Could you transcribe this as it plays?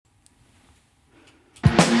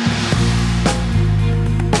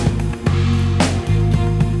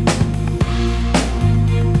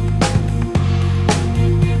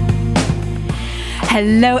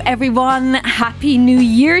Hello everyone, Happy New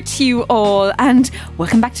Year to you all, and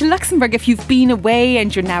welcome back to Luxembourg if you've been away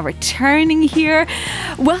and you're now returning here.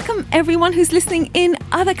 Welcome everyone who's listening in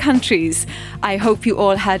other countries. I hope you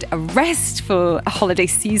all had a restful holiday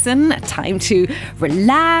season, time to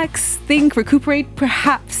relax, think, recuperate,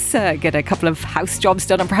 perhaps get a couple of house jobs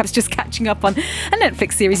done, and perhaps just catching up on a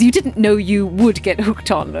Netflix series you didn't know you would get hooked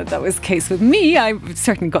on. That was the case with me. I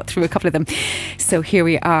certainly got through a couple of them. So here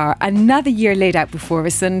we are, another year laid out before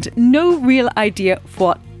us and no real idea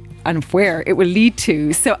what and where it will lead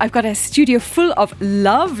to. So I've got a studio full of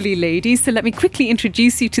lovely ladies, so let me quickly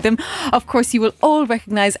introduce you to them. Of course, you will all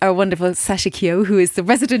recognise our wonderful Sasha Keogh, who is the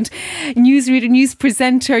resident newsreader, news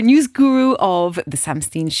presenter, news guru of The Sam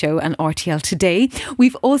Steen Show and RTL Today.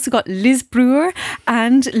 We've also got Liz Brewer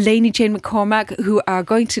and Lainey Jane McCormack, who are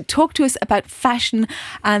going to talk to us about fashion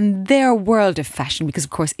and their world of fashion, because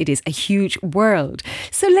of course it is a huge world.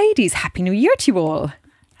 So ladies, Happy New Year to you all.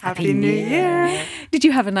 Happy New Year. Did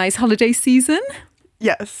you have a nice holiday season?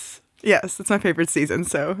 Yes, it's my favourite season,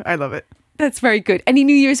 so I love it. That's very good. Any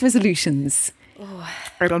New Year's resolutions?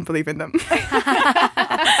 I don't believe in them.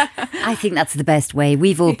 I think that's the best way.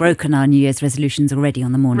 We've all broken our New Year's resolutions already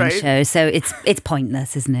on the morning show, so it's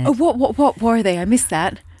pointless, isn't it? Oh, what were they? I missed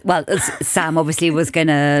that. Well, Sam obviously was going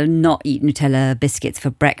to not eat Nutella biscuits for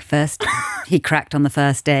breakfast. He cracked on the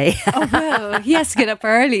first day. Oh, well, he has to get up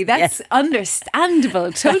early. That's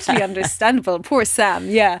understandable, totally understandable. Poor Sam,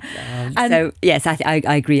 yeah. So, yes, I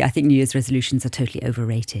agree. I think New Year's resolutions are totally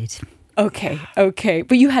overrated. Okay.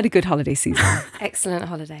 But you had a good holiday season. Excellent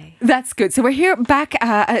holiday. That's good. So we're here back.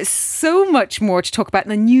 So much more to talk about.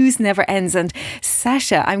 And the news never ends. And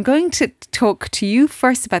Sasha, I'm going to talk to you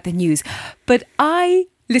first about the news. But I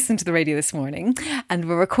listened to the radio this morning, and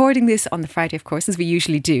we're recording this on the Friday, of course, as we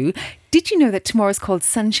usually do. Did you know that tomorrow's called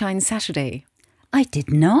Sunshine Saturday? I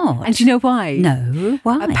did not. And do you know why? No,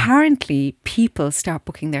 why? Apparently, people start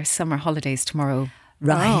booking their summer holidays tomorrow.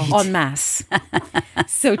 Right. En masse.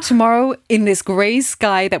 So tomorrow, in this grey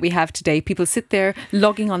sky that we have today, people sit there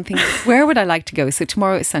logging on thinking, where would I like to go? So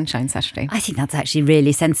tomorrow is Sunshine Saturday. I think that's actually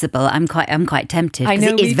really sensible. I'm quite tempted. I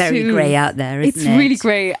know, it is very grey out there, isn't it? It's really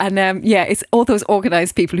grey. And it's all those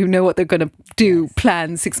organised people who know what they're going to do,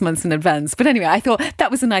 plan 6 months in advance. But anyway, I thought that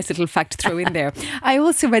was a nice little fact to throw in there. I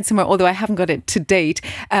also read somewhere, although I haven't got it to date,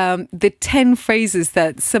 the 10 phrases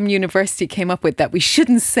that some university came up with that we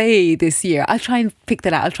shouldn't say this year. I'll try and pick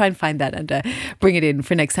that out. I'll try and find that and bring it in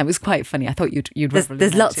for next time. It was quite funny. I thought you'd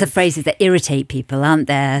There's lots of phrases that irritate people, aren't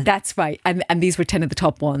there? That's right. And these were 10 of the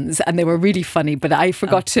top ones, and they were really funny, but I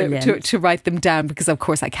forgot to write them down because, of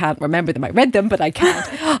course, I can't remember them. I read them, but I can't.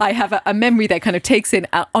 I have a memory that kind of takes in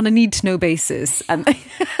on a need-to-know basis. And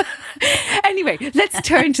anyway, let's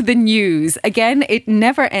turn to the news. Again, it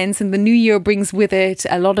never ends, and the new year brings with it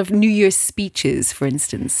a lot of New Year's speeches, for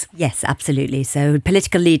instance. Yes, absolutely. So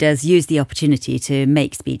political leaders use the opportunity to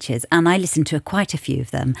make speeches, and I listened to quite a few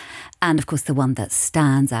of them. And of course, the one that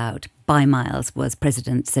stands out by miles was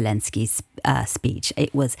President Zelensky's speech.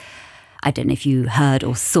 It was, I don't know if you heard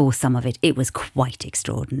or saw some of it, it was quite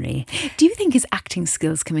extraordinary. Do you think his acting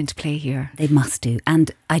skills come into play here? They must do.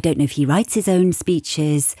 And I don't know if he writes his own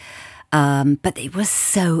speeches, but it was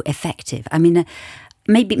so effective. I mean,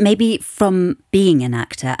 maybe from being an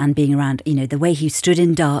actor and being around, the way he stood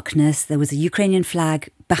in darkness, there was a Ukrainian flag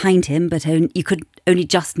behind him, but you could only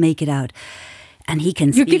just make it out. And he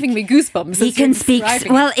can speak. You're giving me goosebumps. He can speak.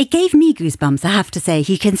 Well, it gave me goosebumps, I have to say.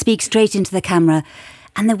 He can speak straight into the camera.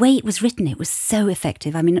 And the way it was written, it was so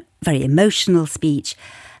effective. I mean, very emotional speech.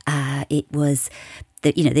 It was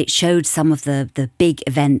that, it showed some of the big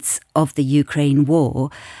events of the Ukraine war.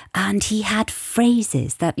 And he had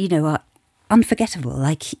phrases that, are unforgettable.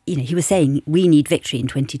 Like, he was saying, we need victory in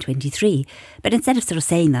 2023. But instead of sort of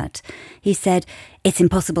saying that, he said, it's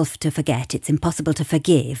impossible to forget, it's impossible to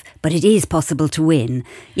forgive, but it is possible to win.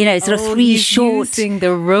 Sort of three short... using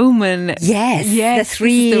the Roman... Yes, the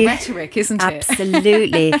three... the rhetoric, isn't it?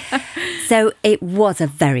 Absolutely. So it was a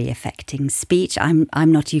very affecting speech. I'm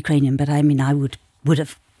not Ukrainian, but I mean, I would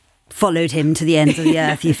have followed him to the ends of the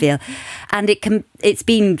earth, you feel. And it's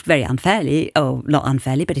been very unfairly, or not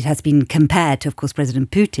unfairly, but it has been compared to, of course, President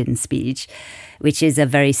Putin's speech, which is a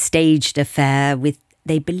very staged affair with,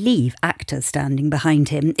 they believe, actors standing behind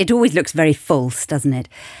him. It always looks very false, doesn't it?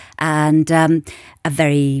 And a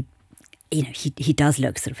very, he does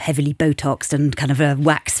look sort of heavily Botoxed and kind of a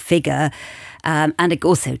wax figure. And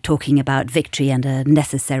also talking about victory and a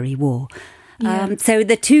necessary war. Yeah. So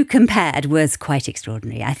the two compared was quite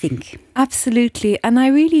extraordinary, I think. Absolutely. And I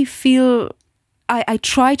really feel I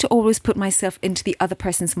try to always put myself into the other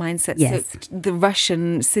person's mindset, Yes. so the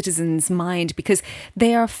Russian citizen's mind, because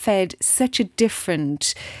they are fed such a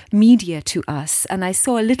different media to us. And I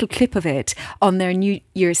saw a little clip of it on their New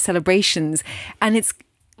Year's celebrations, and it's,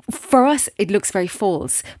 for us, it looks very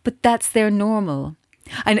false, but that's their normal.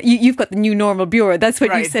 And you've got the new normal bureau. That's what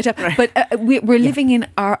you Right, set up. right. But we're living in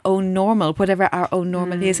our own normal, whatever our own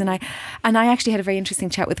normal is. And I actually had a very interesting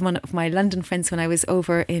chat with one of my London friends when I was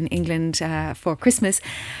over in England for Christmas.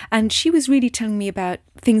 And she was really telling me about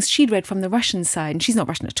things she'd read from the Russian side. And she's not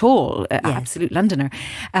Russian at all, absolute Londoner.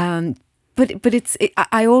 But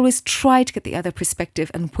I always try to get the other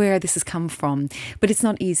perspective and where this has come from. But it's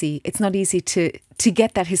not easy. It's not easy to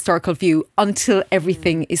get that historical view until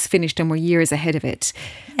everything is finished and we're years ahead of it.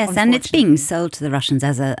 Yes, and it's being sold to the Russians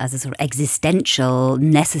as a sort of existential,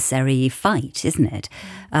 necessary fight, isn't it?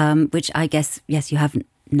 Which I guess, yes, you have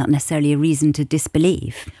not necessarily a reason to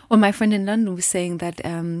disbelieve. Well, my friend in London was saying that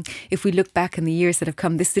if we look back in the years that have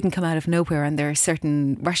come, this didn't come out of nowhere, and there are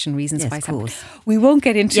certain Russian reasons Yes, why of it's happened. course. We won't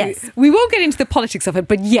get into the politics of it,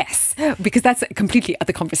 but yes, because that's a completely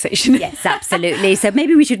other conversation. Yes, absolutely. So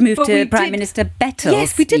maybe we should move But to we Prime did- Minister Bettel's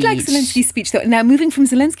Yes, we did like speech. Zelensky's speech, though. Now, moving from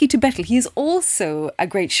Zelensky to Bettel, he is also a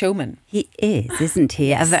great showman. He is, isn't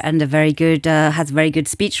he? And a very good, has a very good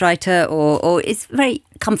speechwriter, or is very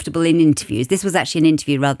comfortable in interviews. This was actually an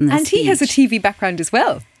interview rather than a And speech. he has a TV background as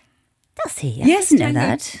well. Does he? Yes, didn't know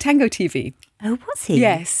that. Tango TV. Oh, was he?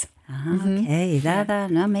 Yes. Ah, okay,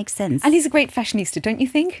 that makes sense. And he's a great fashionista, don't you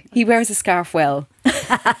think? He wears a scarf well.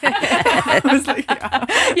 I was like, yeah.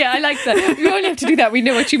 Yeah, I like that. We only have to do that. We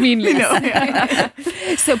know what you mean, Liz.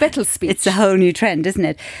 So Bettel's speech. It's a whole new trend, isn't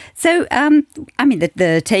it? So, I mean,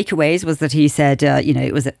 the takeaways was that he said,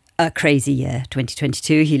 it was a crazy year,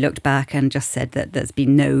 2022. He looked back and just said that there's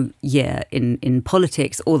been no year in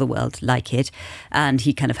politics or the world like it. And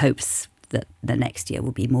he kind of hopes that the next year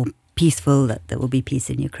will be more peaceful, that there will be peace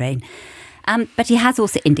in Ukraine. But he has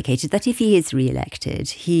also indicated that if he is re-elected,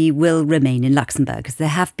 he will remain in Luxembourg, because there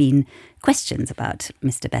have been questions about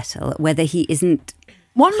Mr. Bettel, whether he isn't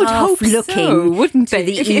One would half hope looking so, wouldn't to they?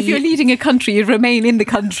 the If you're leading a country, you remain in the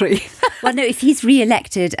country. Well, no, if he's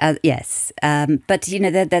re-elected, yes. But,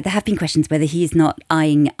 there have been questions whether he's not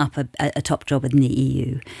eyeing up a top job in the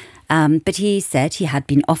EU. But he said he had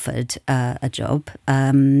been offered a job,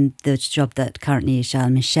 the job that currently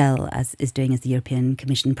Charles Michel is doing as the European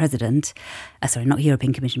Commission President. Sorry, not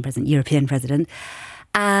European Commission President, European President.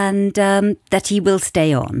 And that he will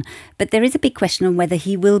stay on. But there is a big question on whether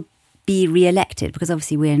he will be re-elected, because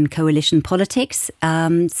obviously we're in coalition politics.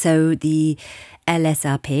 So the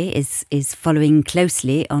LSRP is following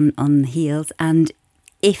closely on heels. And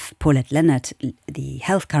if Paulette Lennart, the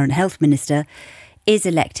current health minister, is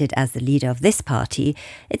elected as the leader of this party,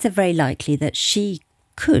 it's very likely that she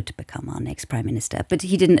could become our next Prime Minister. But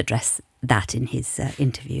he didn't address that in his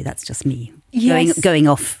interview. That's just me going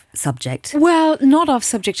off subject. Well, not off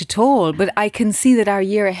subject at all, but I can see that our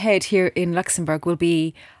year ahead here in Luxembourg will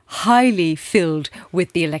be highly filled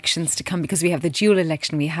with the elections to come, because we have the dual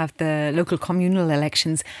election, we have the local communal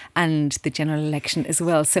elections and the general election as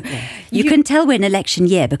well. So you can tell we're in election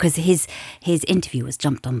year because his interview was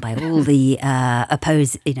jumped on by all the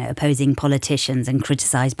opposing politicians and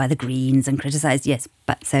criticised by the Greens and criticised. Yes,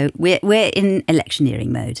 but so we're in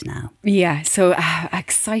electioneering mode now. Yeah, so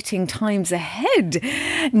exciting times ahead.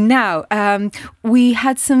 Now, we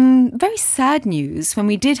had some very sad news when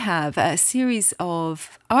we did have a series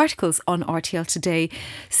of articles on RTL Today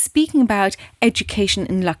speaking about education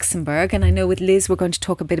in Luxembourg. And I know with Liz, we're going to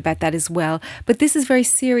talk a bit about that as well. But this is very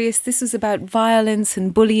serious. This is about violence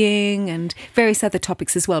and bullying and various other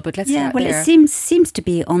topics as well. But let's start there. It seems to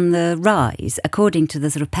be on the rise, according to the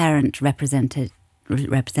sort of parent representatives,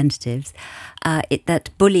 that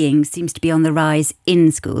bullying seems to be on the rise in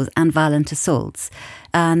schools and violent assaults.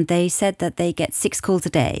 And they said that they get 6 calls a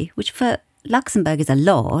day, which for Luxembourg is a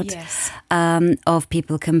lot, Yes. Of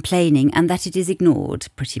people complaining, and that it is ignored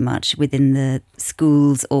pretty much within the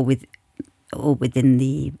schools or within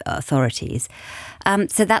the authorities.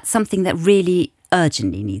 So that's something that really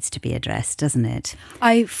urgently needs to be addressed, doesn't it?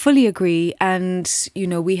 I fully agree. And,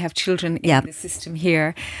 we have children in the system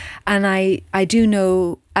here. And I do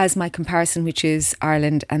know, as my comparison, which is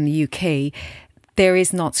Ireland and the UK, there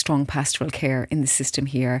is not strong pastoral care in the system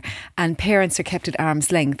here, and parents are kept at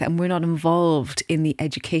arm's length, and we're not involved in the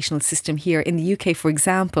educational system here. In the UK, for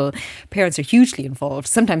example, parents are hugely involved,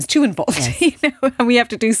 sometimes too involved, Yes. and we have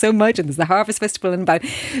to do so much. And there's the Harvest Festival and about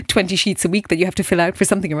 20 sheets a week that you have to fill out for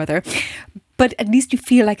something or other. but at least you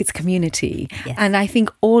feel like it's community. Yes. And I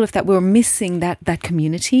think all of that, we're missing that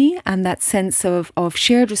community and that sense of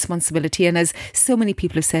shared responsibility. And as so many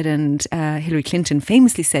people have said, and Hillary Clinton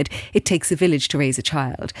famously said, it takes a village to raise a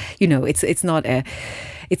child. You know, it's not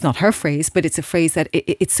her phrase, but it's a phrase that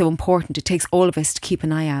it's so important. It takes all of us to keep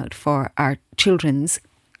an eye out for our children's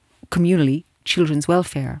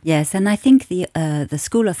welfare. Yes, and I think the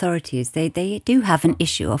school authorities, they do have an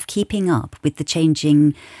issue of keeping up with the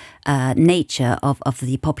changing nature of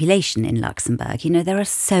the population in Luxembourg. You know, there are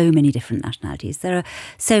so many different nationalities. There are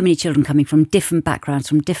so many children coming from different backgrounds,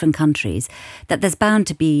 from different countries, that there's bound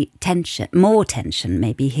to be more tension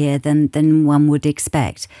maybe here than one would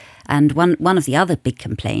expect. And one of the other big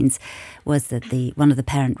complaints was that one of the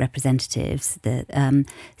parent representatives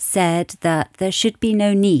said that there should be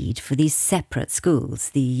no need for these separate schools,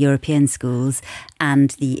 the European schools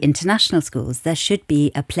and the international schools. There should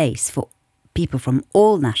be a place for people from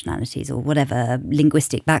all nationalities or whatever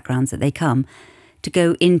linguistic backgrounds that they come to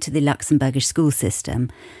go into the Luxembourgish school system.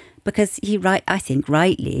 Because I think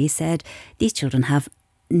rightly said, these children have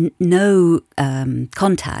no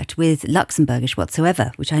contact with Luxembourgish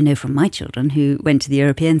whatsoever, which I know from my children who went to the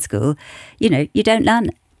European school. You know, you don't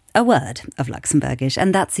learn a word of Luxembourgish,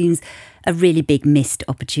 and that seems a really big missed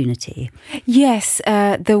opportunity. Yes,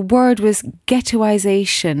 the word was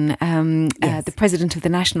ghettoisation. Yes. The president of the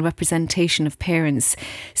National Representation of Parents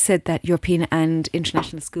said that European and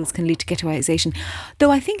international schools can lead to ghettoisation.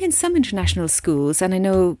 Though I think in some international schools, and I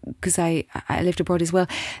know because I lived abroad as well,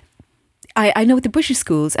 I know with the British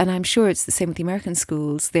schools, and I'm sure it's the same with the American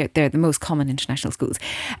schools, they're the most common international schools,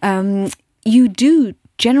 you do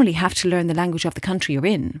generally have to learn the language of the country you're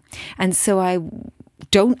in. And so I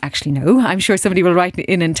don't actually know. I'm sure somebody will write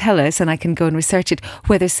in and tell us, and I can go and research it,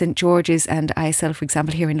 whether St. George's and ISL, for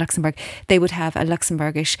example, here in Luxembourg, they would have a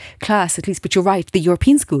Luxembourgish class at least. But you're right, the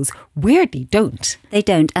European schools weirdly don't. They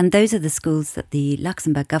don't. And those are the schools that the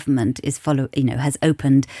Luxembourg government has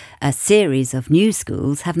opened a series of new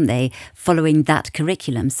schools, haven't they, following that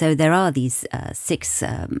curriculum. So there are these 6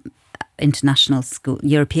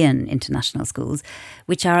 European international schools,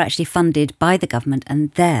 which are actually funded by the government,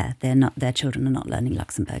 and their children are not learning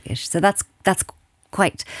Luxembourgish. So that's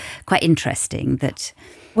quite interesting. That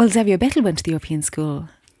Xavier Bettel went to the European school.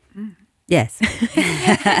 Yes.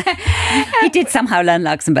 He did somehow learn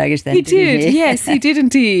Luxembourgish then. He did, yes, he did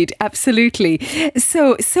indeed. Absolutely.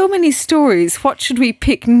 So many stories. What should we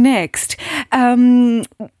pick next?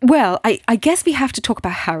 Well, I guess we have to talk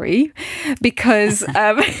about Harry because...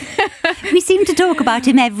 we seem to talk about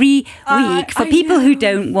him every week. For people who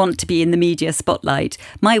don't want to be in the media spotlight,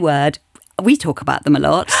 my word, we talk about them a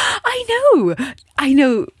lot.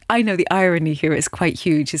 I know the irony here is quite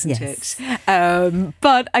huge, isn't Yes. it?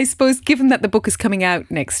 But I suppose given that the book is coming out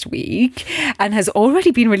next week and has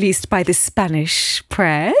already been released by the Spanish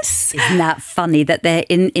press. Isn't that funny that they're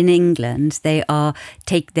in England, they're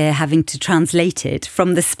having to translate it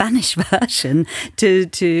from the Spanish version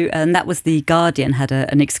to and that was The Guardian had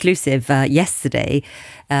an exclusive yesterday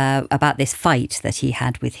about this fight that he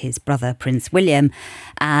had with his brother Prince William,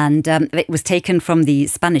 and it was taken from the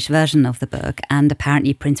Spanish version of the book, and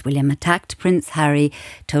apparently Prince William attacked Prince Harry,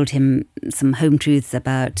 told him some home truths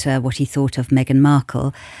about what he thought of Meghan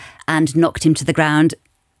Markle, and knocked him to the ground,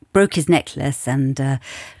 broke his necklace, and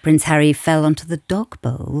Prince Harry fell onto the dog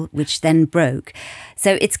bowl, which then broke.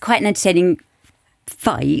 So it's quite an entertaining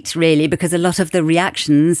fight, really, because a lot of the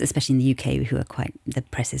reactions, especially in the UK, the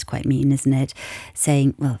press is quite mean, isn't it?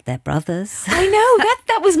 Saying, well, they're brothers. I know,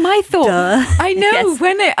 that was my thought. Duh. I know. Yes.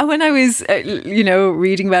 When I was,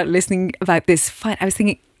 reading about, listening about this fight, I was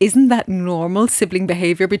thinking, isn't that normal sibling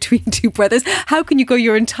behaviour between two brothers? How can you go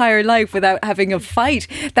your entire life without having a fight?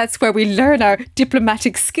 That's where we learn our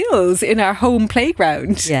diplomatic skills in our home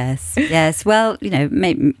playground. Yes. Well,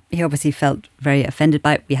 maybe he obviously felt very offended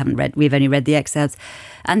by it. We've only read the excerpts.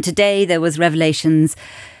 And today there was revelations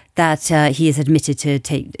that he has admitted to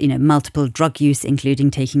take, multiple drug use, including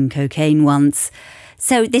taking cocaine once.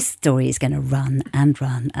 So this story is going to run and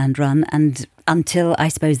run and run, and until, I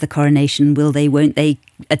suppose, the coronation. Won't they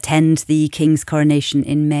attend the King's coronation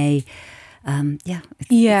in May?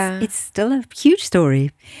 It's still a huge story.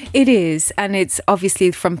 It is, and it's obviously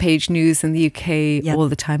front page news in the UK all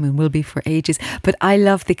the time and will be for ages. But I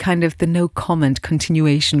love the kind of the no comment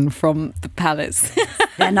continuation from the palace.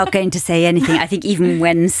 They're not going to say anything. I think even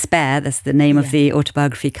when Spare, that's the name of the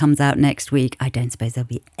autobiography, comes out next week, I don't suppose there'll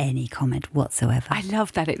be any comment whatsoever. I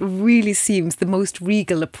love that. It really seems the most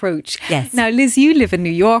regal approach. Yes. Now, Liz, you live in New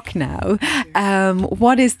York now.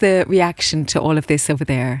 What is the reaction to all of this over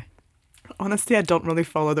there? honestly, I don't really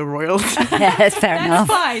follow the royals. Yes, fair That's enough.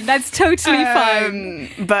 fine. That's totally fine.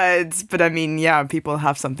 But I mean, yeah, people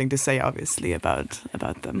have something to say, obviously, about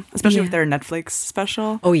them, especially Yeah. with their Netflix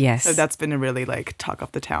special. Oh, yes. So that's been a really like talk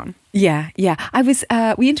of the town. Yeah, yeah. I was.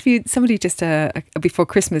 We interviewed somebody just before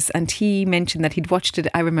Christmas, and he mentioned that he'd watched it.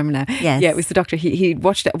 I remember now. Yes. Yeah, it was the doctor. He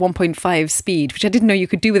watched it at 1.5 speed, which I didn't know you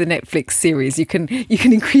could do with a Netflix series. You can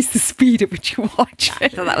increase the speed at which you watch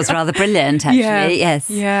it. So that was rather brilliant, actually. Yeah, Yes.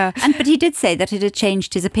 yeah. But he did say that it had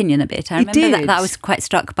changed his opinion a bit. I It remember did. that I was quite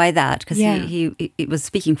struck by that because Yeah. he was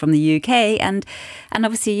speaking from the UK and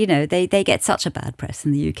obviously, you know, they get such a bad press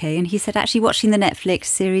in the UK. And he said actually watching the Netflix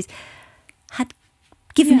series had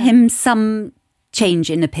given him some change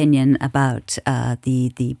in opinion about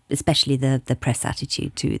the especially the press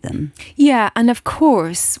attitude to them. Yeah, and of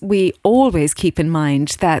course, we always keep in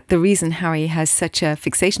mind that the reason Harry has such a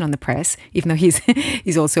fixation on the press, even though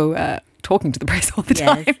he's also talking to the press all the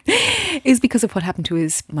Yes. time, is because of what happened to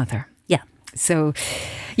his mother. Yeah. So,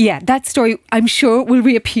 yeah, that story, I'm sure, will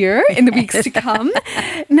reappear in the weeks to come.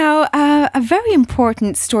 Now, a very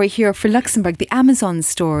important story here for Luxembourg, the Amazon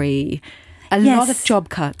story. A lot of Yes. job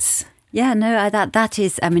cuts. Yeah, no, that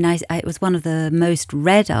is. I mean, it was one of the most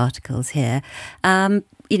read articles here.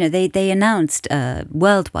 You know, they announced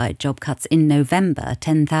worldwide job cuts in November,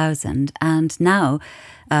 10,000, and now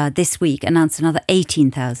this week announced another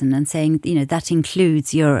 18,000, and saying, you know, that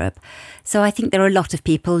includes Europe. So I think there are a lot of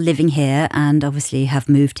people living here and obviously have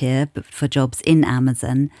moved here for jobs in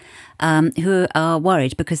Amazon who are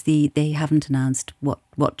worried because they haven't announced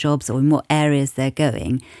what jobs or in what areas they're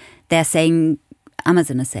going. They're saying.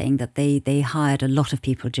 Amazon are saying that they hired a lot of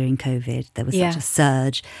people during COVID. There was such a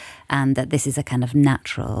surge, and that this is a kind of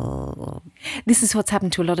natural. This is what's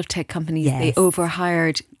happened to a lot of tech companies. Yes. They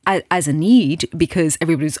overhired as a need because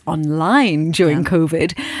everybody was online during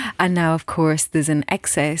COVID. And now, of course, there's an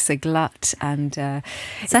excess, a glut. And So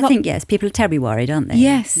I think, yes, people are terribly worried, aren't they?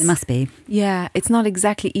 Yes. They must be. yeah, it's not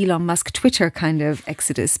exactly Elon Musk Twitter kind of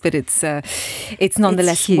exodus, but it's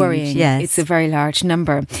nonetheless It's huge, worrying. yes. It's a very large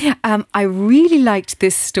number. I really liked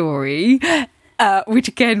this story. Which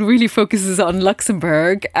again really focuses on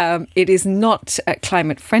Luxembourg. It is not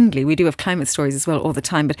climate friendly. We do have climate stories as well all the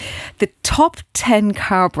time, but the top 10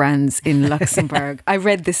 car brands in Luxembourg. I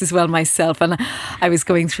read this as well myself, and I was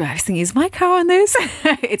going through, I was thinking, is my car on this?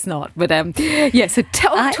 It's not, but yeah, so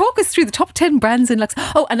talk us through the top 10 brands in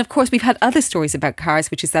Luxembourg. Oh, and of course we've had other stories about cars,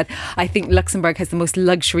 which is that I think Luxembourg has the most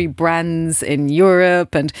luxury brands in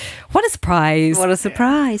Europe, and what a surprise. What a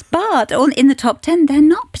surprise. But in the top 10, they're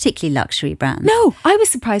not particularly luxury brands. No, I was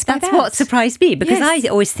surprised by That's that. what surprised me, because Yes. I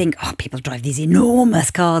always think, people drive these enormous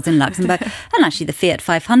cars in Luxembourg. And actually the Fiat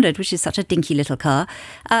 500, which is such a dinky little car,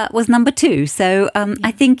 was number 2. So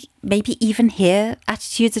I think maybe even here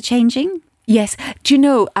attitudes are changing. Yes. Do you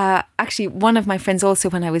know, actually, one of my friends also,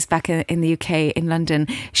 when I was back in the UK, in London,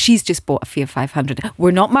 she's just bought a Fiat 500.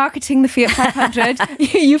 We're not marketing the Fiat 500.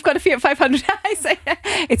 You've got a Fiat 500. I say,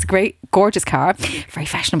 it's a great, gorgeous car. Very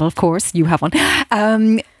fashionable, of course. You have one.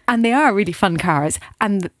 And they are really fun cars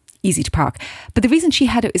and easy to park. But the reason she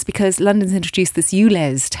had it is because London's introduced this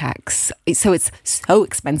ULEZ tax. So it's so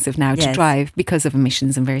expensive now to Yes. drive because of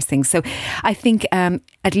emissions and various things. So I think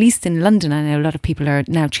at least in London, I know a lot of people are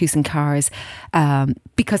now choosing cars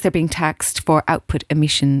because they're being taxed for output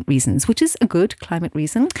emission reasons, which is a good climate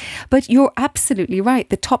reason. But you're absolutely right.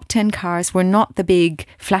 The top 10 cars were not the big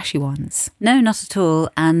flashy ones. No, not at all.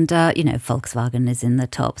 And, you know, Volkswagen is in the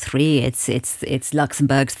top 3. It's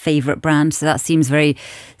Luxembourg's favourite brand. So that seems very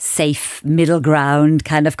safe, middle ground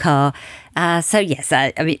kind of car. So, yes,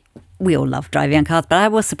 I mean, we all love driving on cars, but I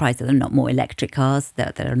was surprised that there are not more electric cars,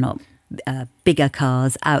 that there are not bigger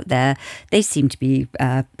cars out there. They seem to be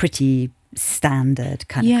pretty standard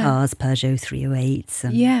kind of cars, Peugeot 308s.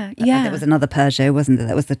 And there was another Peugeot, wasn't there?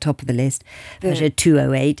 That was the top of the list, Peugeot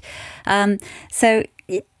 208. So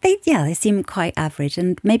they seem quite average.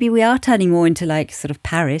 And maybe we are turning more into like sort of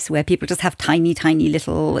Paris, where people just have tiny, tiny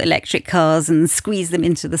little electric cars and squeeze them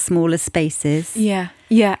into the smaller spaces. Yeah,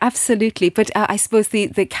 absolutely. But I suppose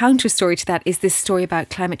the counter story to that is this story about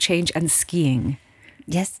climate change and skiing.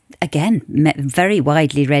 Yes, again, very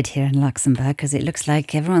widely read here in Luxembourg, because it looks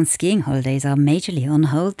like everyone's skiing holidays are majorly on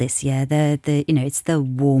hold this year. It's the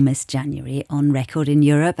warmest January on record in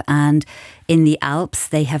Europe, and in the Alps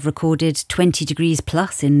they have recorded 20 degrees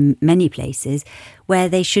plus in many places where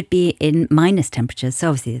they should be in minus temperatures. So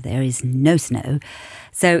obviously there is no snow.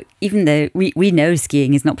 So even though we know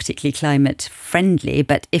skiing is not particularly climate friendly,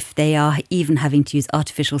 but if they are even having to use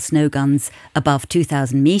artificial snow guns above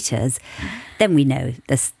 2,000 metres, then we know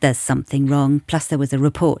there's something wrong. Plus there was a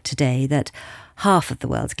report today that half of the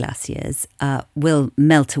world's glaciers will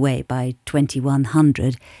melt away by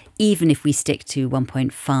 2100, even if we stick to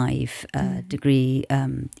 1.5 degree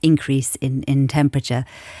increase in temperature.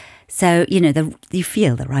 So, you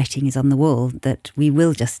feel the writing is on the wall that we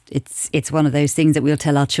will it's one of those things that we'll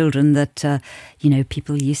tell our children that,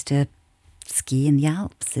 people used to ski in the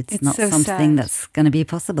Alps. It's not so something sad. that's going to be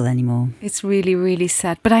possible anymore. It's really, really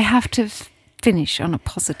sad. But I have to finish on a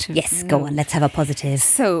positive Yes, note. go on, let's have a positive.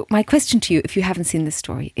 So, my question to you, if you haven't seen this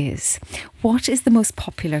story, is what is the most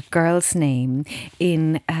popular girl's name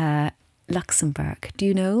in Luxembourg? Do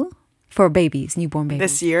you know? For babies, newborn babies.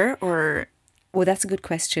 This year or... Oh, that's a good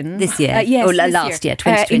question. This year? Yes, Or this last year, In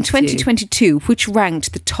 2022, 2022. which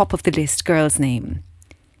ranked the top of the list girl's name?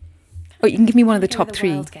 Oh, you can give me one of the Give top it a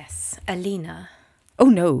three. wild guess. Alina. Oh,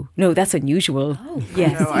 no, that's unusual. Oh,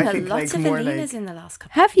 yes. No, I I've think seen lots like of more Alinas like... in the last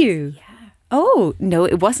couple Have of years. you? Yeah. Oh, no,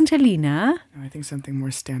 it wasn't Alina. No, I think something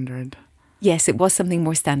more standard. Yes, it was something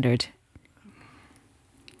more standard.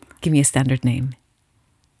 Give me a standard name.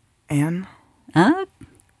 Anne?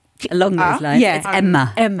 Along those lines, yeah. it's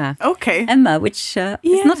Emma. Emma. Okay. Emma, which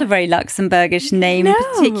is not a very Luxembourgish name No.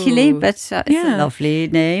 particularly, but it's Yeah. a lovely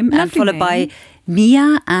name. And Lovely followed by name.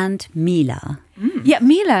 Mia and Mila. Yeah,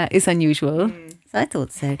 Mila is unusual. So I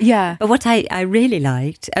thought so. Yeah. But what I really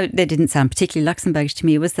liked, they didn't sound particularly Luxembourgish to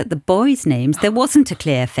me, was that the boys' names, there wasn't a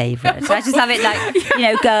clear favourite. I just have it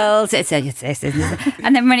like, girls, it's.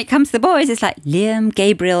 And then when it comes to the boys, it's like Liam,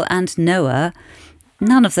 Gabriel and Noah.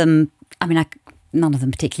 None of them, none of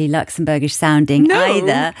them particularly Luxembourgish sounding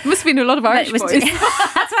either. Must have been a lot of But Irish it was boys.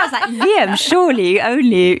 that's why I was like, Liam, surely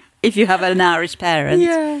only if you have an Irish parent.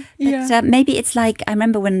 Yeah, But maybe it's like, I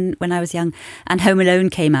remember when I was young and Home Alone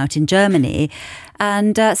came out in Germany,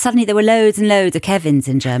 and suddenly there were loads and loads of Kevins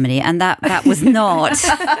in Germany, and that was not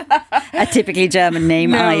a typically German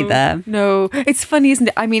name either. No, it's funny, isn't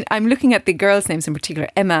it? I mean, I'm looking at the girls' names in particular,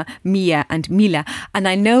 Emma, Mia and Mila, and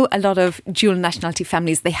I know a lot of dual nationality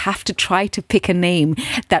families, they have to try to pick a name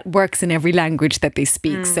that works in every language that they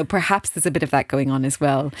speak. So perhaps there's a bit of that going on as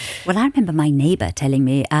well. Well, I remember my neighbour telling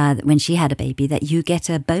me that when she had a baby that you get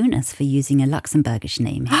a bonus for using a Luxembourgish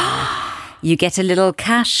name here. You get a little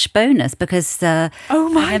cash bonus because Oh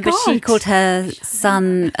my I remember she God. called her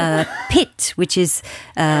son Pitt, which is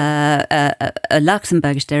a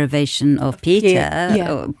Luxembourgish derivation of Peter,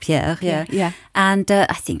 or Pierre, Yeah. And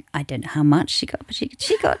I don't know how much she got, but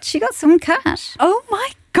she got some cash. Oh my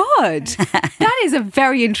God. That is a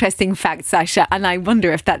very interesting fact, Sasha, and I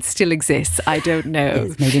wonder if that still exists. I don't know.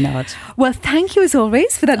 Yes, maybe not. Well, thank you as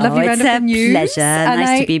always for that lovely round it's of a the news. pleasure. And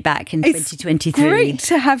Nice to be back in It's 2023. great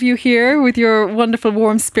to have you here with your wonderful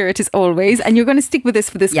warm spirit as always, and you're going to stick with us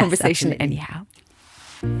for this Yes, conversation absolutely. anyhow.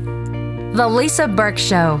 The Lisa Burke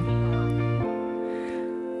Show.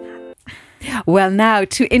 Well, now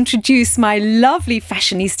to introduce my lovely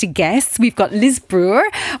fashionista guests, we've got Liz Brewer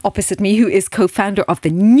opposite me, who is co-founder of the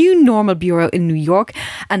New Normal Bureau in New York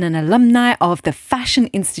and an alumni of the Fashion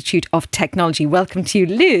Institute of Technology. Welcome to you,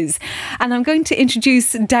 Liz. And I'm going to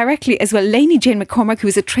introduce directly as well Lainey Jane McCormack, who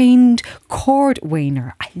is a trained cord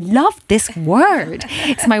wainer. I love this word.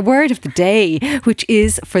 It's my word of the day, which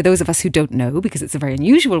is, for those of us who don't know, because it's a very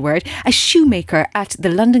unusual word, a shoemaker at the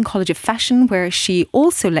London College of Fashion, where she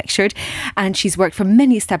also lectured. And she's worked for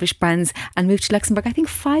many established brands and moved to Luxembourg, I think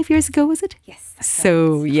 5 years ago, was it? Yes.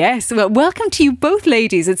 So, yes. Well, welcome to you both,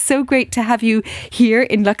 ladies. It's so great to have you here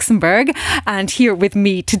in Luxembourg and here with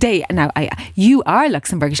me today. Now, you are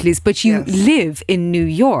Luxembourgish, Liz, but you Yes. live in New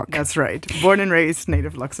York. That's right. Born and raised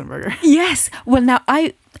native Luxembourger. Yes. Well, now,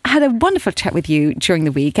 I had a wonderful chat with you during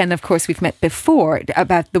the week. And of course, we've met before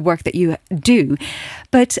about the work that you do.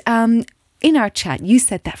 But in our chat, you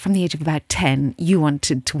said that from the age of about 10, you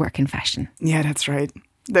wanted to work in fashion. Yeah, that's right.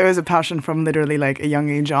 There was a passion from literally like a young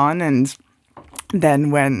age on. And then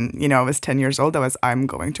when, I was 10 years old, I'm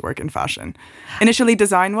going to work in fashion. Initially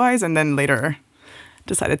design-wise, and then later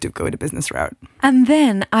decided to go the business route. And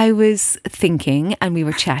then I was thinking, and we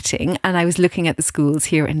were chatting, and I was looking at the schools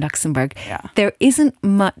here in Luxembourg. Yeah. There isn't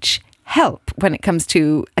much help when it comes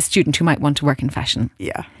to a student who might want to work in fashion.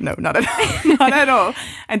 Yeah, no, not at all. Not at all.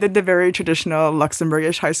 I did the very traditional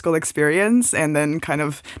Luxembourgish high school experience and then kind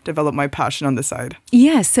of developed my passion on the side.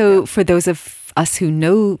 Yeah, so for those of us who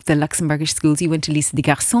know the Luxembourgish schools, you went to Lycée des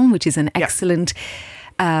Garçons, which is an excellent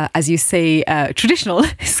as you say, traditional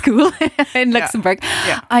school in Luxembourg.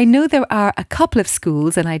 Yeah. I know there are a couple of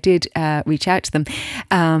schools, and I did reach out to them.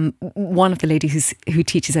 One of the ladies who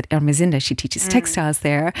teaches at Ermesinde, she teaches textiles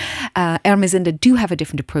there. Ermesinde do have a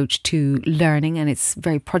different approach to learning, and it's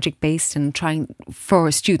very project-based and trying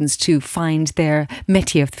for students to find their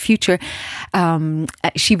métier of the future.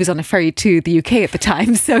 She was on a ferry to the UK at the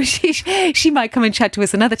time, so she might come and chat to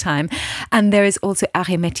us another time. And there is also Arts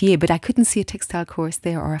et Métiers, but I couldn't see a textile course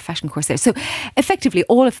there or a fashion course there. So effectively,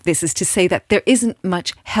 all of this is to say that there isn't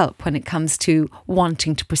much help when it comes to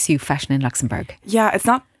wanting to pursue fashion in Luxembourg. Yeah,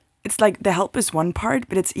 it's like the help is one part,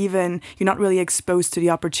 but it's even, you're not really exposed to the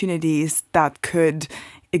opportunities that could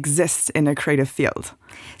exist in a creative field.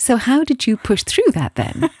 So how did you push through that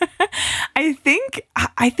then? I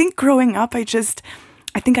think growing up,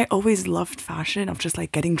 I think I always loved fashion, of just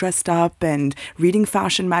like getting dressed up and reading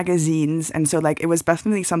fashion magazines. And so like it was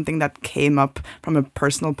definitely something that came up from a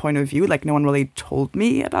personal point of view. Like no one really told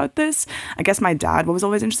me about this. I guess my dad was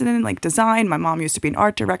always interested in like design. My mom used to be an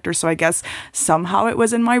art director. So I guess somehow it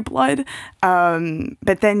was in my blood.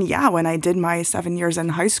 But then, yeah, when I did my 7 years in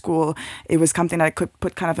high school, it was something that I could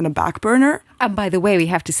put kind of in a back burner. And by the way, we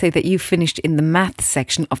have to say that you finished in the math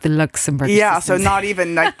section of the Luxembourg Yeah, systems. so not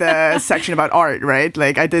even like the section about art, right?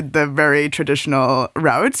 Like I did the very traditional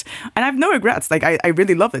route, and I have no regrets. Like I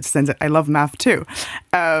really love it since I love math too.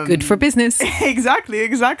 Good for business.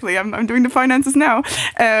 Exactly. I'm doing the finances now.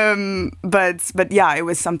 But yeah, it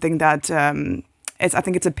was something that I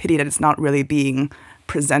think it's a pity that it's not really being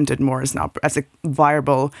presented more as a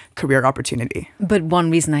viable career opportunity. But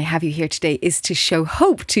one reason I have you here today is to show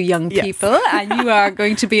hope to young Yes. people. And you are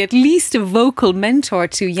going to be at least a vocal mentor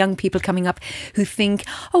to young people coming up who think,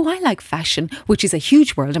 oh, I like fashion, which is a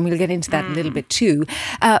huge world. And we'll get into that a little bit too.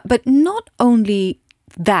 But not only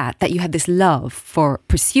that you had this love for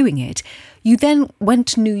pursuing it, you then went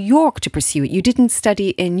to New York to pursue it. You didn't study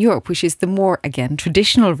in Europe, which is the more, again,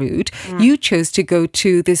 traditional route. You chose to go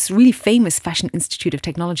to this really famous Fashion Institute of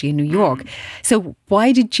Technology in New York. So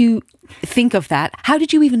why did you think of that? How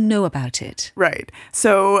did you even know about it? Right.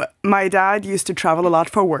 So my dad used to travel a lot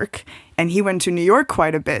for work, and he went to New York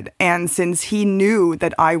quite a bit. And since he knew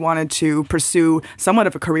that I wanted to pursue somewhat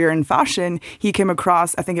of a career in fashion, he came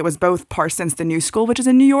across, I think it was both Parsons, the New School, which is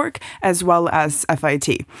in New York, as well as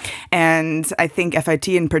FIT. And I think FIT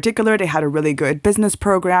in particular, they had a really good business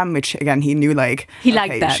program, which again, he knew like, He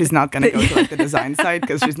liked that. she's not going to go to like the design side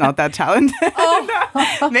because she's not that talented.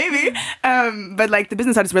 Maybe. But like the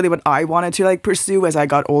business side is really what I wanted to like pursue as I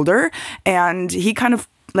got older. And he kind of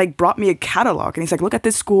like brought me a catalog, and he's like, look at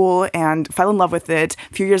this school, and fell in love with it.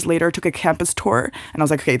 A few years later, took a campus tour, and I was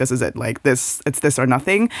like, okay, this is it. Like it's this or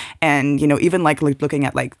nothing. And, you know, even like looking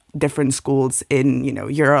at like different schools in, you know,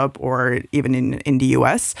 Europe or even in the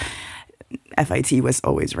US, FIT was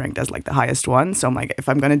always ranked as like the highest one. So I'm like, if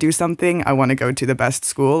I'm going to do something, I want to go to the best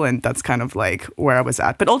school. And that's kind of like where I was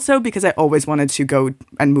at. But also because I always wanted to go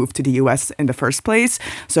and move to the US in the first place.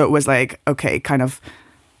 So it was like, okay, kind of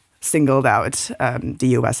singled out the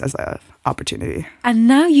US as an opportunity. And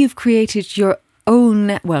now you've created your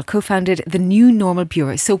own, co-founded the New Normal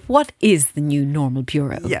Bureau. So what is the New Normal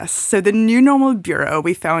Bureau? Yes. So the New Normal Bureau,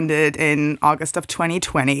 we founded in August of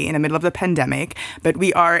 2020 in the middle of the pandemic, but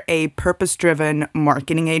we are a purpose-driven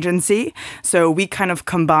marketing agency. So we kind of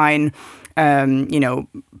combine,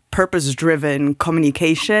 purpose-driven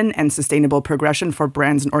communication and sustainable progression for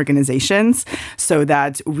brands and organizations so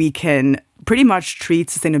that we can pretty much treat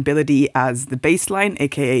sustainability as the baseline,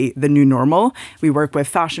 aka the new normal. We work with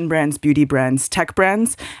fashion brands, beauty brands, tech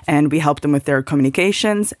brands, and we help them with their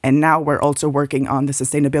communications. And now we're also working on the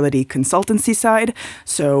sustainability consultancy side.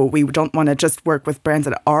 So we don't want to just work with brands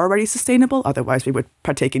that are already sustainable. Otherwise, we would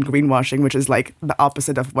partake in greenwashing, which is like the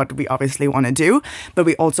opposite of what we obviously want to do. But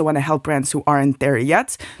we also want to help brands who aren't there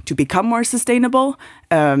yet to become more sustainable,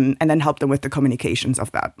 and then help them with the communications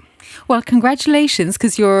of that. Well, congratulations,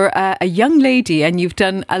 because you're a young lady and you've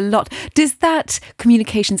done a lot. Does that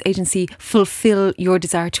communications agency fulfill your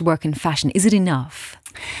desire to work in fashion? Is it enough?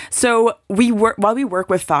 So while we work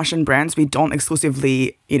with fashion brands, we don't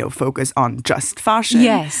exclusively, focus on just fashion.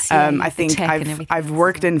 Yes. Yeah, I think I've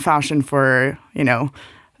worked in fashion for,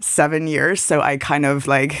 7 years. So I kind of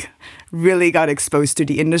like really got exposed to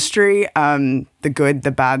the industry, the good,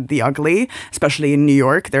 the bad, the ugly, especially in New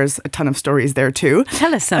York. There's a ton of stories there too.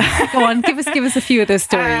 Tell us some. Go on, give us a few of those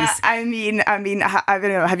stories. I don't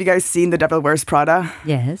know. Have you guys seen The Devil Wears Prada?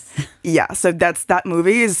 Yes. Yeah, so that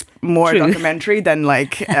movie is more True. documentary than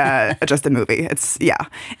like just a movie.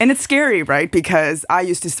 And it's scary, right? Because I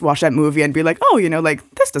used to watch that movie and be like, oh, like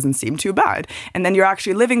this doesn't seem too bad. And then you're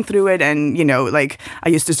actually living through it, and like I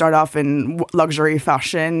used to start off in luxury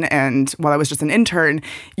fashion, and while I was just an intern,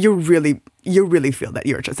 you really feel that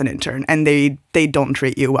you're just an intern, and they don't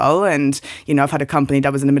treat you well. And I've had a company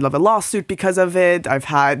that was in the middle of a lawsuit because of it. I've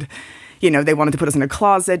had they wanted to put us in a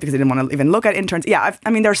closet because they didn't want to even look at interns. Yeah,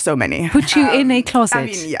 there's so many. Put you in a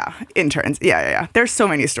closet. Interns. Yeah. There's so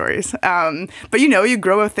many stories. But you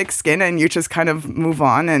grow a thick skin and you just kind of move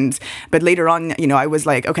on. But later on, I was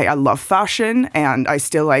like, okay, I love fashion and I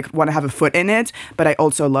still like want to have a foot in it. But I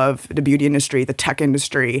also love the beauty industry, the tech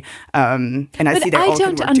industry, and I see that all can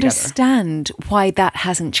work don't understand why that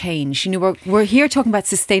hasn't changed. We're here talking about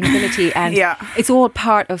sustainability, and it's all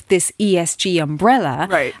part of this ESG umbrella.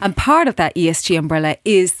 Right. And part of that ESG umbrella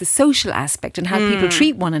is the social aspect and how people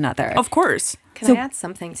treat one another. Of course. Can I add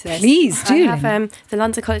something to this? Please do. I have the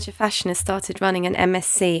London College of Fashion has started running an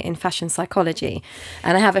MSc in fashion psychology,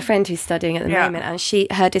 and I have a friend who's studying at the moment, and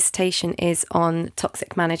her dissertation is on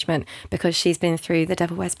toxic management because she's been through The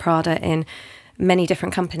Devil Wears Prada in many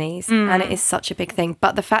different companies, and it is such a big thing.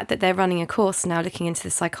 But the fact that they're running a course now looking into the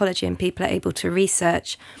psychology and people are able to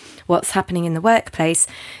research what's happening in the workplace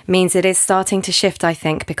means it is starting to shift, I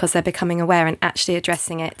think, because they're becoming aware and actually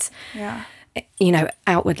addressing it. Yeah.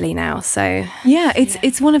 Outwardly now. So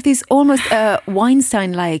it's one of these almost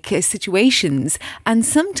Weinstein-like situations, and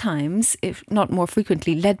sometimes, if not more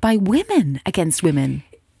frequently, led by women against women.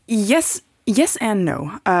 Yes and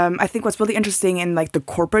no. I think what's really interesting in like the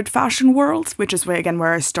corporate fashion world, which is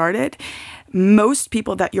where I started, most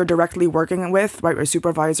people that you're directly working with, right, or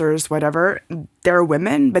supervisors, whatever, they're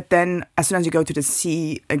women. But then as soon as you go to the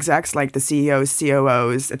C execs, like the CEOs,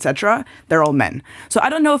 COOs, etc., they're all men. So I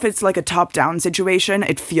don't know if it's like a top-down situation.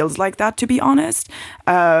 It feels like that, to be honest.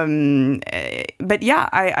 But yeah,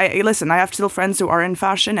 I listen, I have still friends who are in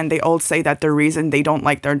fashion, and they all say that the reason they don't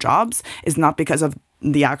like their jobs is not because of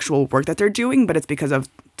the actual work that they're doing, but it's because of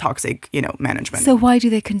toxic, management. So why do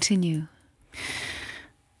they continue?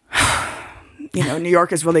 New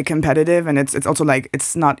York is really competitive, and it's also like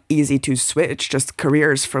it's not easy to switch just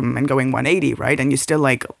careers and going 180, right? And you still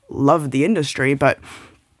like love the industry, but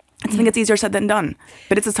I think it's easier said than done.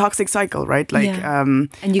 But it's a toxic cycle, right? Like, and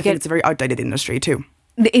it's a very outdated industry too.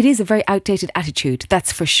 It is a very outdated attitude,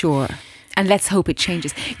 that's for sure. And let's hope it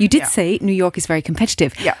changes. You did say New York is very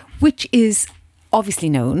competitive, which is obviously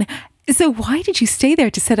known. So why did you stay there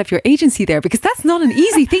to set up your agency there? Because that's not an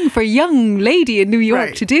easy thing for a young lady in New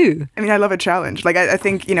York to do. I mean, I love a challenge. Like, I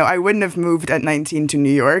think, I wouldn't have moved at 19 to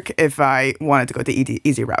New York if I wanted to go the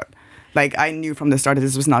easy route. Like, I knew from the start that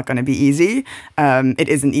this was not going to be easy. It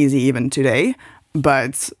isn't easy even today.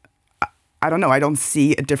 But I don't know. I don't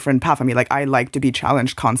see a different path. I mean, like, I like to be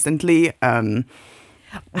challenged constantly.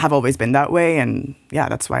 Have always been that way. And yeah,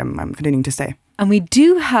 that's why I'm continuing to stay. And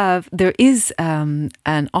there is an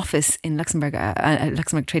office in Luxembourg, a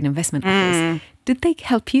Luxembourg Trade and Investment office. Did they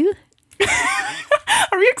help you?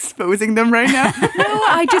 Are we exposing them right now? No,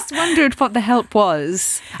 I just wondered what the help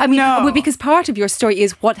was. I mean, because part of your story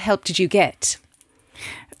is what help did you get?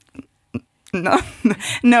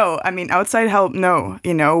 No. I mean, outside help, no.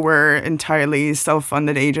 We're entirely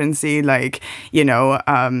self-funded agency. Like,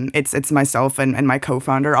 it's myself and my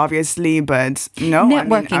co-founder, obviously, but no.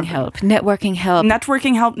 Networking help. Networking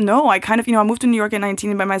help. No, I kind of, I moved to New York at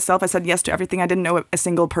 19 by myself. I said yes to everything. I didn't know a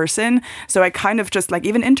single person. So I kind of just like,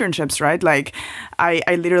 even internships, right? Like, I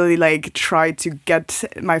literally like tried to get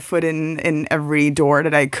my foot in every door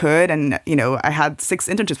that I could. And, I had 6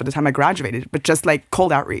 internships by the time I graduated, but just like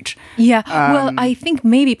cold outreach. Yeah. Well, I think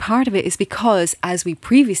maybe part of it is because, as we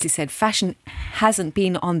previously said, fashion hasn't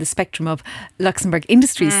been on the spectrum of Luxembourg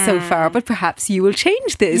industries so far, but perhaps you will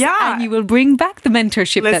change this and you will bring back the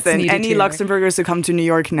mentorship that's needed. Listen, any here. Luxembourgers who come to New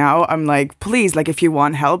York now, I'm like, please, like, if you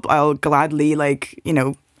want help, I'll gladly, like,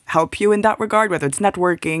 help you in that regard, whether it's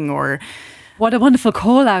networking or... What a wonderful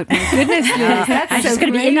call out. My goodness, Liz. That's She's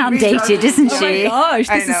going to be inundated, isn't she? Oh my gosh,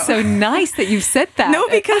 this is so nice that you've said that. No,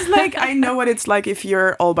 because like I know what it's like if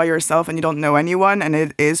you're all by yourself and you don't know anyone, and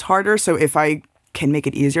it is harder. So if I can make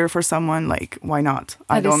it easier for someone, like, why not?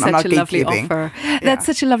 I'm not a lovely offer. Yeah. That's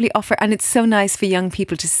such a lovely offer. And it's so nice for young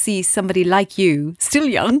people to see somebody like you, still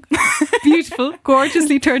young, beautiful,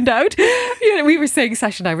 gorgeously turned out. We were saying,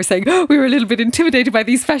 Sasha and I were saying, we were a little bit intimidated by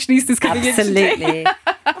these fashionistas coming in today.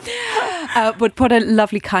 Absolutely. But what a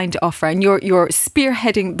lovely, kind offer, and you're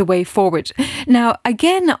spearheading the way forward. Now,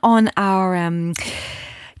 again, on our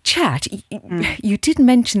chat, you did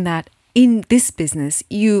mention that in this business,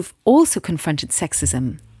 you've also confronted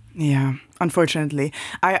sexism. Yeah, unfortunately.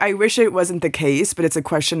 I wish it wasn't the case, but it's a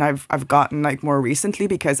question I've gotten like more recently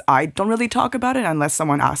because I don't really talk about it unless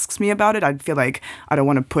someone asks me about it. I'd feel like I don't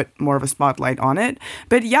want to put more of a spotlight on it.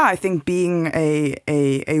 But yeah, I think being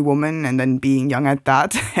a woman and then being young at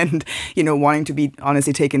that and, wanting to be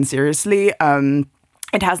honestly taken seriously,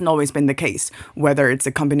 it hasn't always been the case, whether it's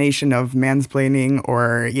a combination of mansplaining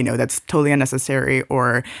or, that's totally unnecessary,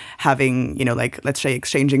 or having, like, let's say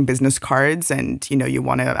exchanging business cards and, you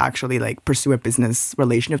want to actually like pursue a business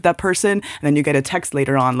relation with that person. And then you get a text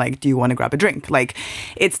later on, like, do you want to grab a drink? Like,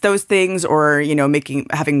 it's those things, or,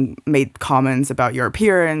 having made comments about your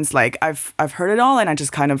appearance. Like, I've heard it all, and I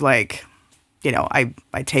just kind of like,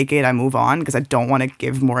 I take it, I move on because I don't want to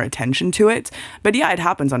give more attention to it. But yeah, it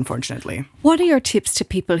happens, unfortunately. What are your tips to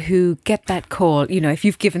people who get that call? If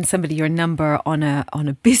you've given somebody your number on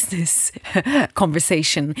a business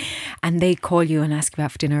conversation and they call you and ask you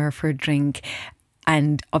out for dinner or for a drink,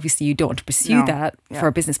 and obviously you don't want to pursue that for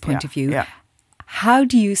a business point of view. Yeah. How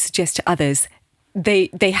do you suggest to others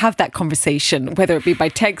they have that conversation, whether it be by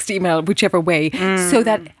text, email, whichever way, so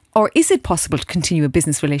that... Or is it possible to continue a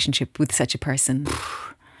business relationship with such a person?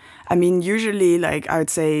 I mean, usually, like, I would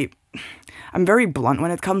say I'm very blunt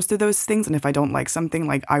when it comes to those things. And if I don't like something,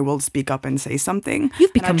 like, I will speak up and say something.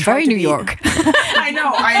 You've become very New York. I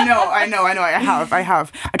know. I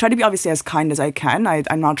have. I try to be obviously as kind as I can.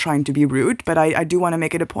 I'm not trying to be rude, but I do want to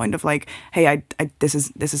make it a point of like, hey, this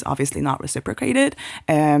is obviously not reciprocated.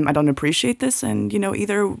 I don't appreciate this. And,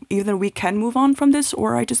 either we can move on from this,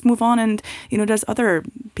 or I just move on and, there's other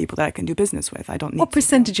people that I can do business with. I don't need What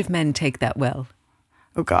percentage of men take that well?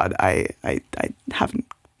 Oh, God, I haven't.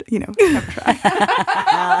 Never tried.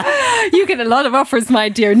 You get a lot of offers, my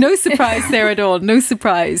dear. No surprise there at all. No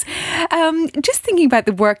surprise. Just thinking about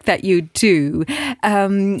the work that you do,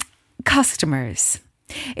 customers.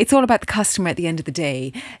 It's all about the customer at the end of the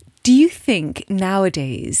day. Do you think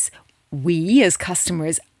nowadays we as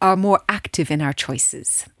customers are more active in our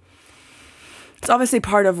choices? It's obviously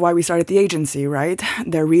part of why we started the agency, right?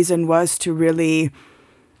 The reason was to really...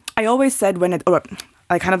 I always said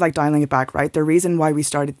I kind of like dialing it back, right? The reason why we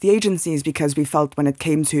started the agency is because we felt when it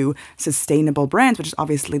came to sustainable brands, which is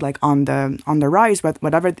obviously like on the rise, but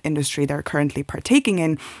whatever industry they're currently partaking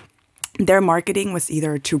in, their marketing was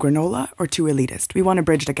either too granola or too elitist. We want to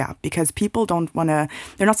bridge the gap because people they're not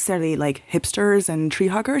necessarily like hipsters and tree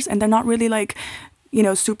huggers, and they're not really like,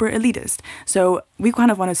 super elitist. So we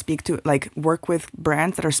kind of want to speak to, like, work with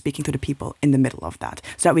brands that are speaking to the people in the middle of that,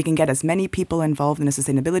 so that we can get as many people involved in the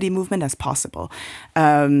sustainability movement as possible.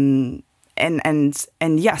 And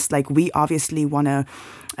yes, like, we obviously want to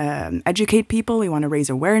educate people. We want to raise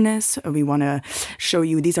awareness. We want to show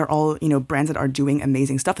you these are all, brands that are doing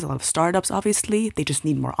amazing stuff. There's a lot of startups, obviously. They just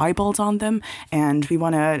need more eyeballs on them. And we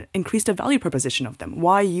want to increase the value proposition of them.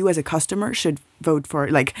 Why you as a customer should vote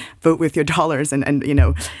with your dollars and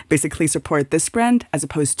basically support this brand as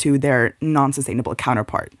opposed to their non-sustainable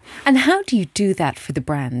counterpart. And how do you do that for the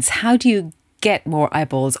brands? How do you get more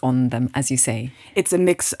eyeballs on them, as you say? It's a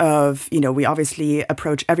mix of, we obviously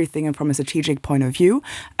approach everything from a strategic point of view.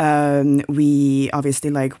 We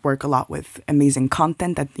obviously work a lot with amazing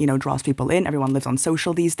content that, draws people in. Everyone lives on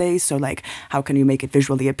social these days. So how can you make it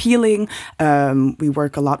visually appealing? We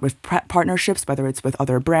work a lot with partnerships, whether it's with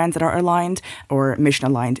other brands that are aligned or mission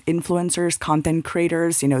aligned influencers, content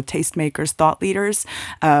creators, tastemakers, thought leaders.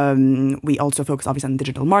 We also focus obviously on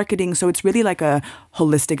digital marketing. So it's really like a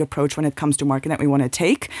holistic approach when it comes to marketing that we want to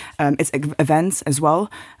take. It's events as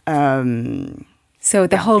well. So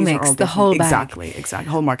the whole mix, the whole bag. Exactly.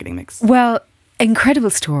 Whole marketing mix. Well, incredible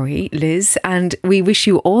story, Liz, and we wish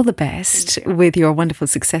you all the best with your wonderful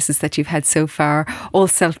successes that you've had so far, all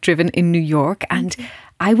self-driven in New York. And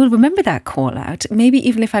I will remember that call out. Maybe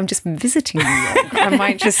even if I'm just visiting New York, I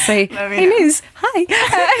might just say, hey, Liz, hi.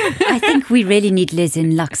 I think we really need Liz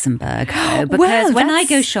in Luxembourg, though, because when I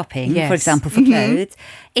go shopping, for example, for clothes,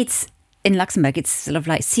 it's in Luxembourg, it's sort of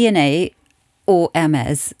like C&A or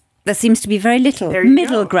Hermes. There seems to be very little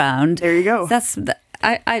middle ground. There you go. That's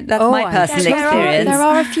my personal experience. There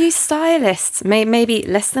are a few stylists, maybe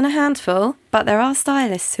less than a handful, but there are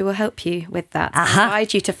stylists who will help you with that.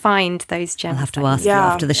 Guide you to find those gems. I'll have to ask you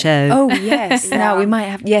after the show. Oh, yes. Now we might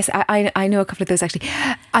have. Yes, I know a couple of those actually.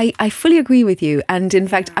 I fully agree with you. And in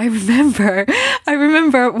fact, I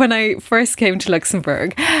remember when I first came to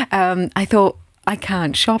Luxembourg, I thought, I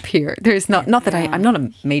can't shop here. There's not that I'm not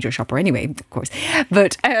a major shopper anyway, of course,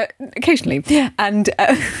 but occasionally. And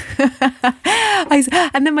and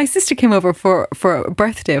then my sister came over for a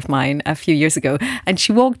birthday of mine a few years ago, and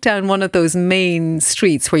she walked down one of those main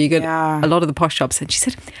streets where you get a lot of the posh shops, and she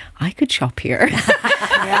said, I could shop here.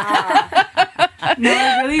 No,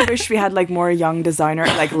 I really wish we had like more young designer,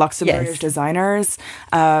 like Luxembourgish designers.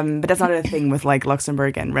 But that's not a thing with like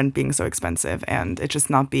Luxembourg and rent being so expensive, and it just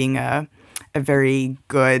not being a very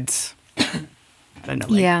good, I don't know,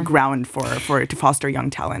 like ground for to foster young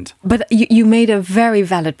talent. But you made a very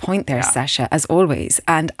valid point there, Sasha, as always.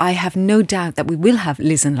 And I have no doubt that we will have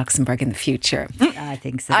Liz in Luxembourg in the future. I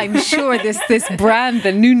think so. I'm sure this brand,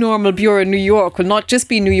 the New Normal Bureau New York, will not just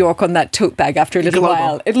be New York on that tote bag after a little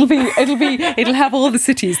while. It'll have all the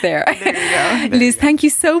cities there. There you go. Liz, thank you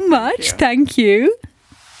so much. Thank you.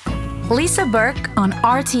 Lisa Burke on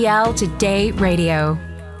RTL Today Radio.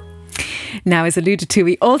 Now, as alluded to,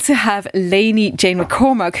 we also have Lainey Jane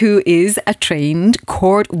McCormack, who is a trained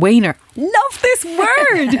cordwainer. Love this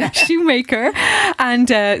word! Shoemaker. And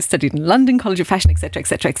studied in London College of Fashion, etc.,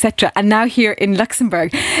 etc., etc. And now here in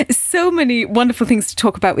Luxembourg. So many wonderful things to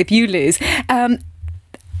talk about with you, Liz.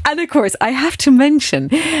 And of course, I have to mention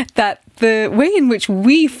that the way in which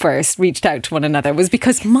we first reached out to one another was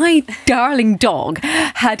because my darling dog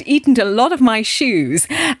had eaten a lot of my shoes.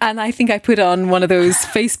 And I think I put on one of those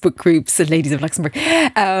Facebook groups, the Ladies of Luxembourg.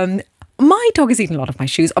 My dog has eaten a lot of my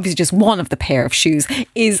shoes. Obviously, just one of the pair of shoes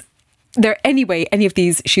is there anyway, any of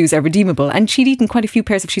these shoes are redeemable. And she'd eaten quite a few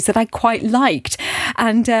pairs of shoes that I quite liked.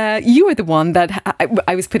 And you were the one that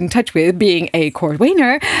I was put in touch with, being a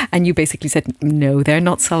cordwainer. And you basically said, no, they're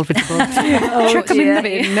not salvageable. Chuck them in the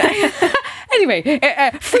bin. Anyway,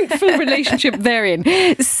 fruitful relationship therein.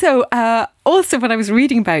 So also when I was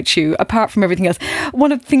reading about you, apart from everything else,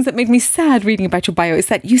 one of the things that made me sad reading about your bio is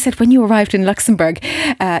that you said when you arrived in Luxembourg,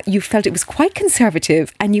 you felt it was quite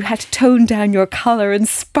conservative and you had to tone down your colour and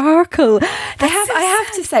sparkle. I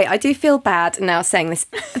have to say, I do feel bad now saying this.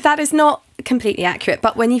 That is not completely accurate,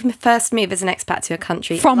 but when you first move as an expat to a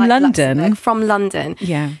country from like London,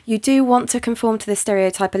 you do want to conform to the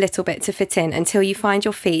stereotype a little bit to fit in until you find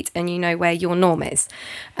your feet and you know where your norm is.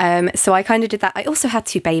 So I kind of did that. I also had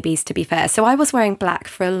 2 babies, to be fair, so I was wearing black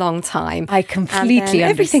for a long time. I completely understand.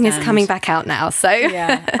 Everything is coming back out now, so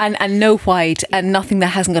and no white and nothing that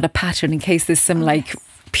hasn't got a pattern in case there's some like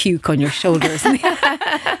puke on your shoulders.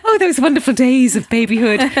 Oh, those wonderful days of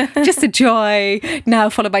babyhood. Just a joy. Now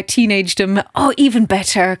followed by teenagedom. Oh, even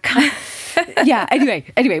better.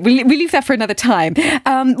 Anyway, we'll leave that for another time.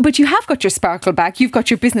 But you have got your sparkle back. You've got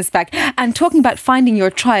your business back. And talking about finding your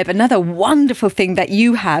tribe, another wonderful thing that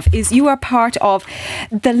you have is you are part of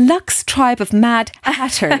the Lux tribe of Mad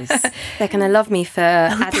Hatters. They're going to love me for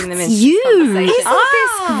adding them into you. this conversation. Isn't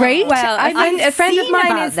this great? Well, a friend of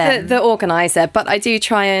mine is the organiser, but I do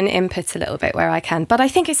try and input a little bit where I can. But I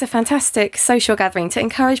think it's a fantastic social gathering to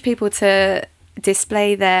encourage people to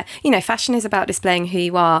display their, fashion is about displaying who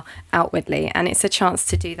you are outwardly, and it's a chance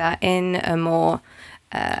to do that in a more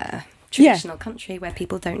traditional country where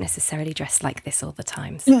people don't necessarily dress like this all the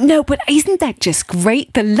time. So. No, but isn't that just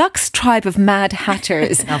great? The Lux tribe of Mad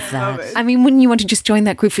Hatters. Love that. I mean, wouldn't you want to just join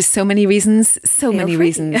that group for so many reasons? So many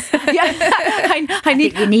reasons. I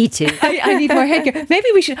need. You need to. I need more headgear. Maybe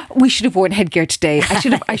we should have worn headgear today.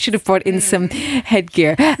 I should have brought in some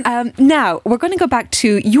headgear. Now we're going to go back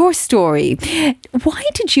to your story. Why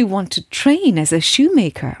did you want to train as a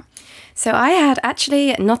shoemaker? So I had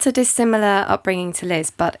actually not a dissimilar upbringing to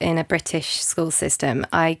Liz, but in a British school system.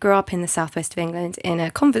 I grew up in the southwest of England in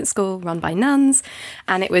a convent school run by nuns,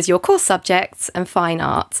 and it was your core subjects and fine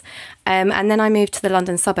art. And then I moved to the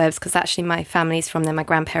London suburbs because actually my family's from there, my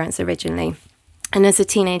grandparents originally. And as a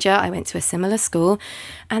teenager, I went to a similar school.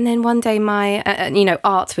 And then one day my,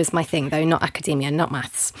 art was my thing, though, not academia, not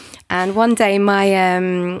maths. And one day my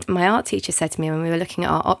art teacher said to me when we were looking at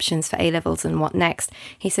our options for A-levels and what next,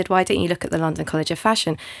 he said, why don't you look at the London College of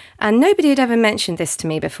Fashion? And nobody had ever mentioned this to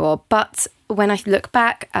me before, but when I look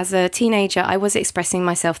back as a teenager, I was expressing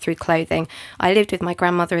myself through clothing. I lived with my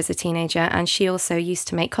grandmother as a teenager, and she also used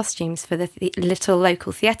to make costumes for the little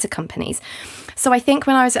local theatre companies. So I think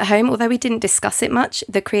when I was at home, although we didn't discuss it much,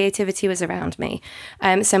 the creativity was around me.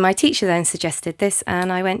 So my teacher then suggested this,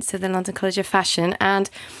 and I went to the London College of Fashion, and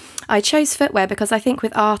I chose footwear because I think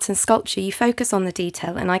with art and sculpture, you focus on the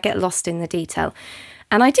detail, and I get lost in the detail.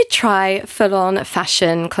 And I did try full-on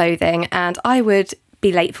fashion clothing, and I would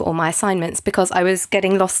be late for all my assignments because I was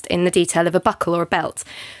getting lost in the detail of a buckle or a belt.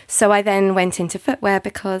 So I then went into footwear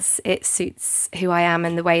because it suits who I am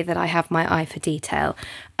and the way that I have my eye for detail.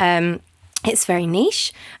 it's very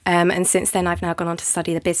niche. And since then, I've now gone on to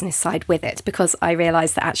study the business side with it, because I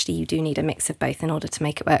realised that actually you do need a mix of both in order to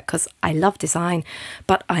make it work, because I love design,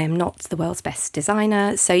 but I am not the world's best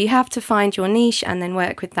designer. So you have to find your niche and then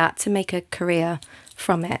work with that to make a career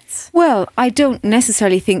from it. Well, I don't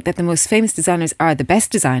necessarily think that the most famous designers are the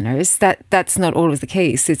best designers. That's not always the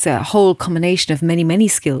case. It's a whole combination of many, many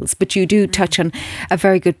skills. But you do touch on a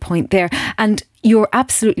very good point there. And you're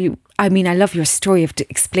absolutely, I mean, I love your story of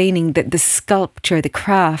explaining the sculpture, the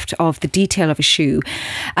craft of the detail of a shoe.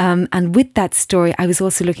 And with that story, I was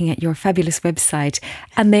also looking at your fabulous website.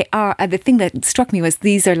 And they are, the thing that struck me was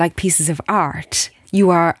these are like pieces of art. You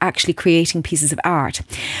are actually creating pieces of art.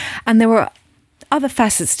 And there were other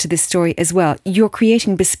facets to this story as well. You're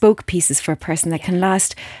creating bespoke pieces for a person that can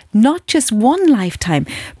last not just one lifetime,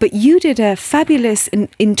 but you did a fabulous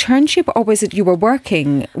internship, or was it you were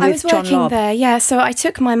working with John Lobb? I was working there, yeah. So I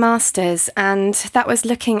took my master's, and that was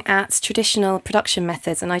looking at traditional production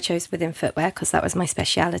methods, and I chose within footwear because that was my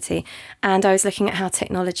speciality. And I was looking at how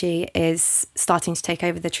technology is starting to take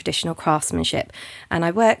over the traditional craftsmanship. And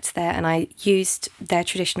I worked there, and I used their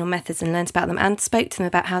traditional methods and learned about them, and spoke to them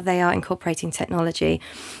about how they are incorporating technology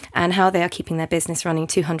and how they are keeping their business running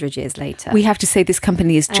 200 years later. We have to say this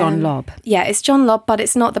company is John Lobb. Yeah, it's John Lobb, but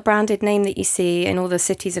it's not the branded name that you see in all the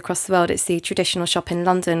cities across the world. It's the traditional shop in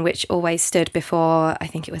London, which always stood before, I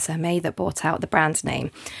think it was Hermès that bought out the brand name.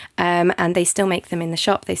 And they still make them in the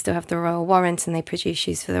shop. They still have the royal warrant, and they produce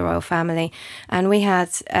shoes for the royal family. And we had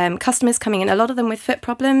customers coming in, a lot of them with foot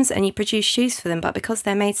problems, and you produce shoes for them. But because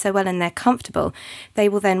they're made so well and they're comfortable, they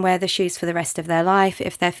will then wear the shoes for the rest of their life.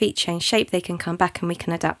 If their feet change shape, they can come back and we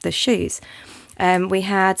can adapt the shoes. We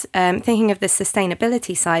had, thinking of the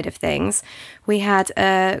sustainability side of things, we had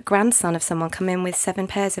a grandson of someone come in with 7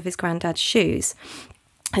 pairs of his granddad's shoes.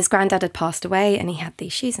 His granddad had passed away, and he had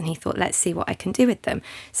these shoes, and he thought, let's see what I can do with them.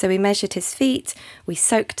 So we measured his feet, we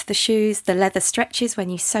soaked the shoes, the leather stretches when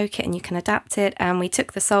you soak it and you can adapt it, and we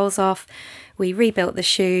took the soles off. We rebuilt the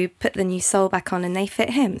shoe, put the new sole back on, and they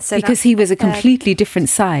fit him. So because he was a completely different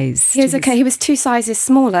size. He was 2 sizes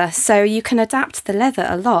smaller, so you can adapt the leather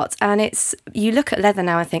a lot. And you look at leather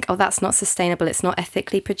now and think, oh, that's not sustainable, it's not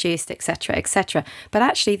ethically produced, etc., etc. But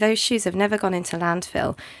actually, those shoes have never gone into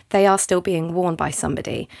landfill. They are still being worn by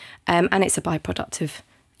somebody, and it's a byproduct of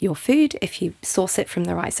your food if you source it from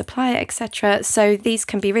the right supplier, etc. So these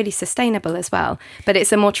can be really sustainable as well. But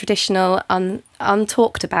it's a more traditional,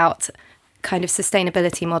 untalked about kind of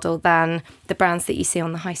sustainability model than the brands that you see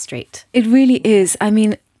on the high street. It really is. I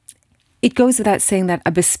mean, it goes without saying that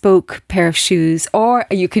a bespoke pair of shoes, or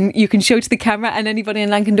you can show to the camera, and anybody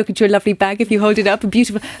online can look at your lovely bag if you hold it up, a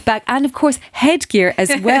beautiful bag, and of course headgear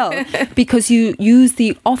as well, because you use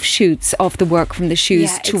the offshoots of the work from the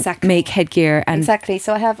shoes to make headgear. And exactly.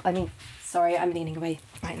 So I'm leaning away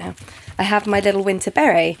right now. I have my little winter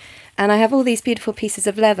beret, and I have all these beautiful pieces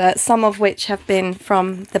of leather, some of which have been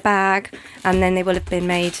from the bag, and then they will have been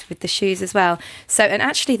made with the shoes as well. So, and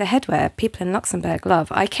actually the headwear, people in Luxembourg love.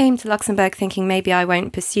 I came to Luxembourg thinking maybe I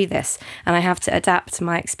won't pursue this, and I have to adapt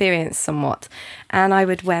my experience somewhat. And I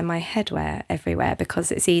would wear my headwear everywhere because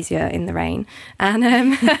it's easier in the rain. And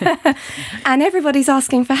and everybody's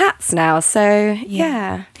asking for hats now. So,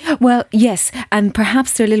 yeah. Well, yes, and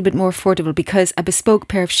perhaps they're a little bit more affordable because a bespoke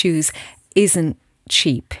pair of shoes isn't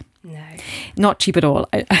cheap. No. Not cheap at all.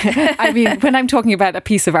 I mean, when I'm talking about a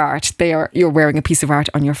piece of art, you're wearing a piece of art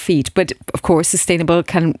on your feet. But of course, sustainable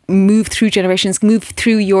can move through generations, move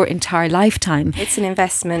through your entire lifetime. It's an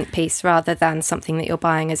investment piece rather than something that you're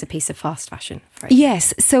buying as a piece of fast fashion.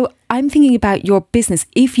 Yes. So I'm thinking about your business.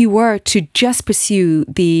 If you were to just pursue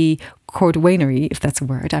the cordwanery, if that's a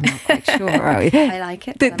word, I'm not quite sure. I like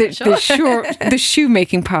it. The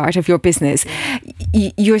shoemaking part of your business.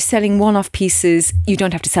 You're selling one-off pieces. You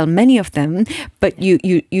don't have to sell many of them, but you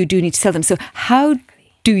do need to sell them. So how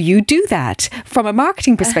do you do that from a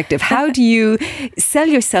marketing perspective? How do you sell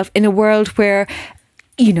yourself in a world where,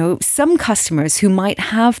 you know, some customers who might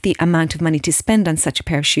have the amount of money to spend on such a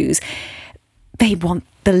pair of shoes, they want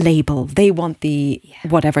the label. They want the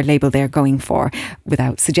whatever label they're going for,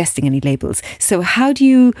 without suggesting any labels. So how do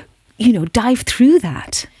you dive through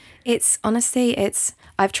that?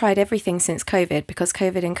 I've tried everything since COVID, because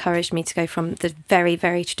COVID encouraged me to go from the very,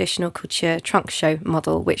 very traditional couture trunk show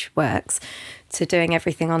model, which works, to doing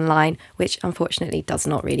everything online, which unfortunately does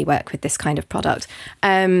not really work with this kind of product.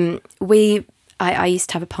 I used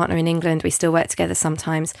to have a partner in England. We still work together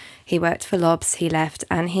sometimes. He worked for Lobbs. He left,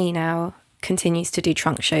 and he now continues to do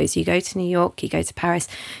trunk shows. You go to New York, you go to Paris,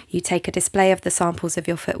 you take a display of the samples of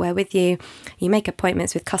your footwear with you. You make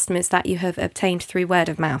appointments with customers that you have obtained through word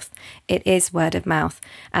of mouth. It is word of mouth.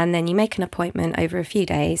 And then you make an appointment over a few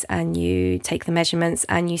days and you take the measurements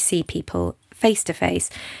and you see people face to face.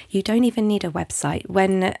 You don't even need a website.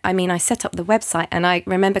 I set up the website, and I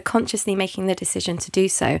remember consciously making the decision to do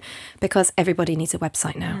so because everybody needs a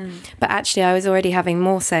website now. But actually, I was already having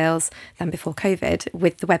more sales than before COVID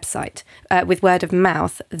with the website, with word of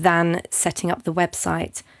mouth, than setting up the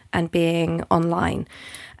website and being online.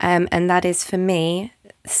 And that is, for me,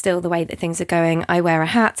 still the way that things are going. I wear a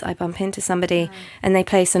hat, I bump into somebody, and they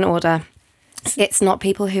place an order. It's not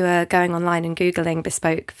people who are going online and Googling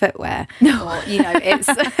bespoke footwear. No. Or, it's...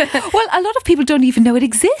 Well, a lot of people don't even know it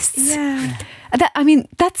exists. Yeah.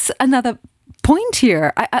 That's another point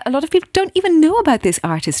here. A lot of people don't even know about this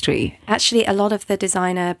artistry. Actually, a lot of the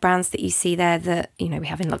designer brands that you see there that, we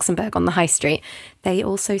have in Luxembourg on the high street, they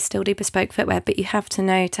also still do bespoke footwear, but you have to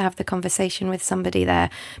know to have the conversation with somebody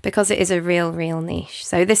there because it is a real niche.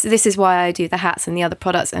 So this is why I do the hats and the other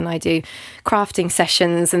products, and I do crafting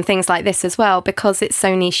sessions and things like this as well, because it's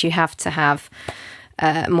so niche. You have to have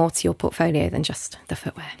more to your portfolio than just the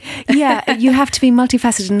footwear. Yeah, you have to be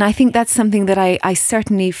multifaceted, and I think that's something that I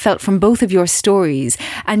certainly felt from both of your stories.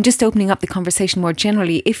 And just opening up the conversation more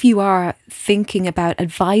generally, if you are thinking about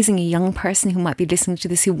advising a young person who might be listening to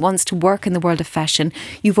this, who wants to work in the world of fashion,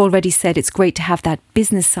 you've already said it's great to have that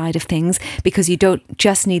business side of things, because you don't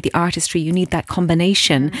just need the artistry, you need that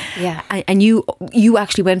combination. Yeah. And you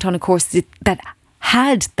actually went on a course that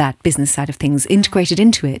had that business side of things integrated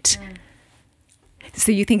into it.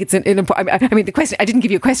 So you think it's an important... the question... I didn't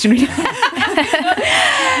give you a question. Really.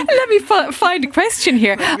 Let me find a question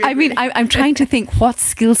here. I'm trying to think, what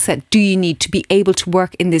skill set do you need to be able to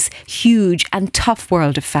work in this huge and tough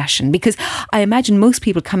world of fashion? Because I imagine most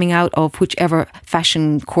people coming out of whichever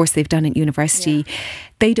fashion course they've done at university,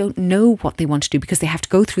 they don't know what they want to do because they have to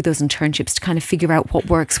go through those internships to kind of figure out what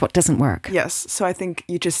works, what doesn't work. Yes. So I think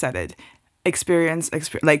you just said it. Experience,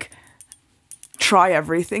 try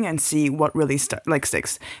everything and see what really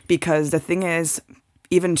sticks. Because the thing is,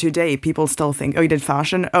 even today, people still think, oh, you did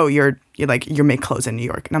fashion? Oh, you make clothes in New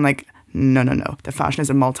York. And I'm like, no. The fashion is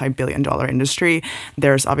a multi-billion-dollar industry.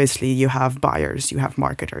 There's obviously, you have buyers, you have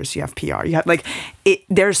marketers, you have PR, you have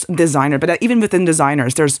there's designer, but even within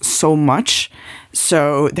designers, there's so much.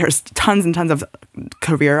 So there's tons and tons of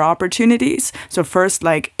career opportunities. So first,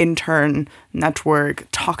 intern, network,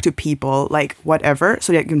 talk to people, whatever,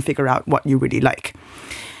 so that you can figure out what you really like.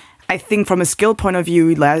 I think from a skill point of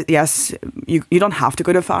view, yes, you don't have to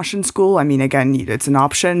go to fashion school. Again, it's an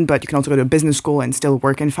option, but you can also go to a business school and still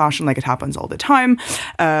work in fashion. It happens all the time.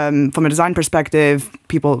 From a design perspective,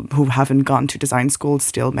 people who haven't gone to design school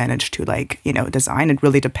still manage to design. It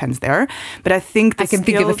really depends there. But I think I can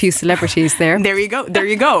think of a few celebrities there. There you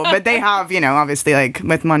go. But they have, obviously,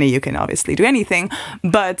 with money, you can obviously do anything.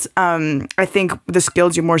 But I think the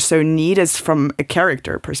skills you more so need is from a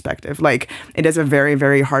character perspective. It is a very,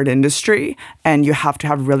 very hard industry, and you have to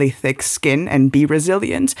have really thick skin and be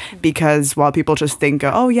resilient, because while people just think,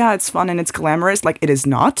 oh yeah, it's fun and it's glamorous, it is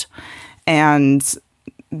not. And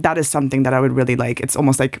that is something that I would really like. It's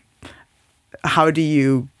almost how do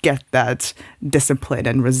you get that discipline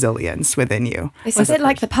and resilience within you? It's a bit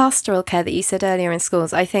like the pastoral care that you said earlier in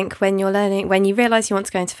schools. I think when you realise you want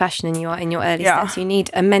to go into fashion and you are in your early steps, you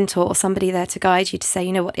need a mentor or somebody there to guide you, to say,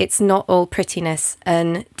 you know what, it's not all prettiness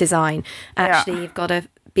and design. Actually, you've got to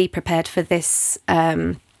be prepared for this,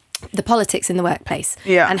 the politics in the workplace,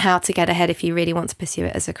 and how to get ahead if you really want to pursue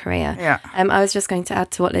it as a career. I was just going to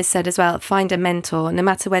add to what Liz said as well. Find a mentor, no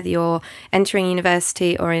matter whether you're entering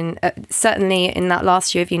university or certainly in that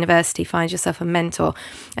last year of university, find yourself a mentor.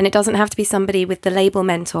 And it doesn't have to be somebody with the label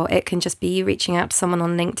mentor. It can just be you reaching out to someone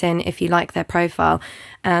on LinkedIn if you like their profile.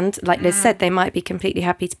 And like Liz said, they might be completely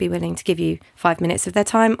happy to be willing to give you 5 minutes of their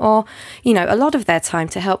time, or, a lot of their time,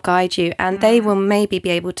 to help guide you. And they will maybe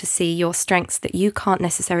be able to see your strengths that you can't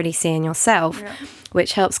necessarily see in yourself,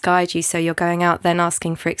 which helps guide you. So you're going out then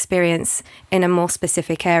asking for experience in a more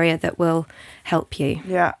specific area that will help you.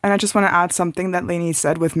 Yeah. And I just want to add something that Lainey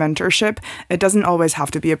said with mentorship. It doesn't always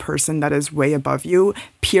have to be a person that is way above you.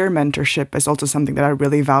 Peer mentorship is also something that I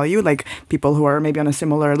really value, people who are maybe on a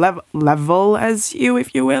similar level as you,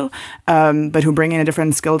 if you will, but who bring in a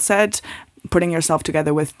different skill set. Putting yourself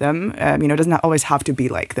together with them, it doesn't always have to be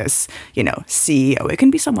like this, CEO. It can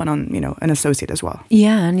be someone on, an associate as well.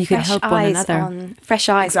 Yeah, and you can help one another. Fresh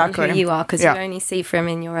eyes on who you are, because you only see from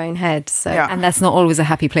in your own head. So, and that's not always a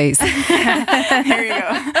happy place. Here you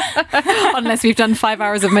go. Unless we've done 5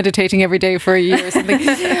 hours of meditating every day for a year or something,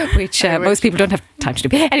 which most people don't have time to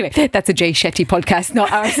do. Anyway, that's a Jay Shetty podcast,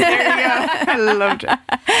 not ours. There you go. I loved it.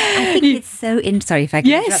 I think it's sorry if I can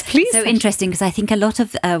Yes, interrupt. please. So interesting, because I think a lot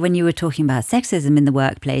of when you were talking about sexism in the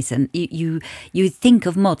workplace, and you think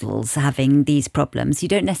of models having these problems, you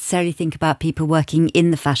don't necessarily think about people working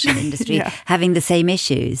in the fashion industry having the same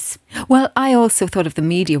issues. Well, I also thought of the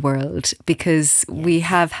media world, because we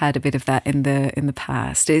have had a bit of that in the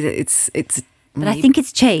past. But I think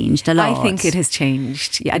it's changed a lot. I think it has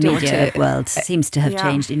changed. Yeah, I The don't want media to. world seems to have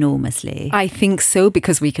changed enormously. I think so,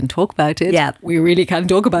 because we can talk about it. Yeah. We really can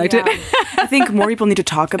talk about it. I think more people need to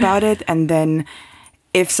talk about it, and then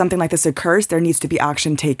if something like this occurs, there needs to be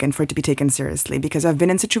action taken for it to be taken seriously. Because I've been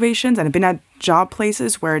in situations and I've been at job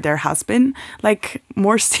places where there has been like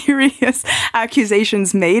more serious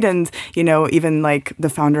accusations made. And, you know, even like the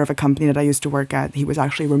founder of a company that I used to work at, he was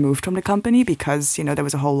actually removed from the company because, you know, there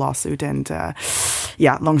was a whole lawsuit. And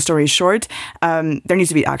long story short, there needs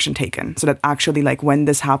to be action taken so that actually like when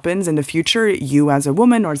this happens in the future, you as a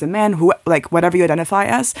woman or as a man, who like whatever you identify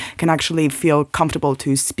as, can actually feel comfortable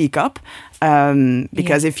to speak up.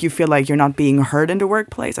 Because if you feel like you're not being heard in the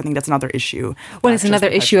workplace, I think that's another issue. Well, it's another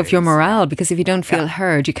issue of your morale, because if you don't feel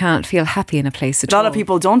heard, you can't feel happy in a place at all. A lot of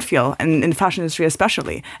people don't feel, and in the fashion industry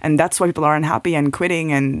especially, and that's why people are unhappy and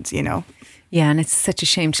quitting, and you know. Yeah, and it's such a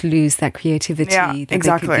shame to lose that creativity that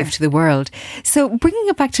exactly. they could give to the world. So bringing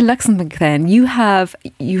it back to Luxembourg then, you have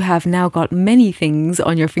now got many things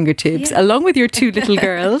on your fingertips, along with your two little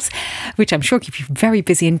girls, which I'm sure keep you very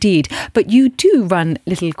busy indeed. But you do run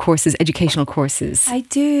little courses, educational courses. I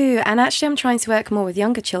do. And actually I'm trying to work more with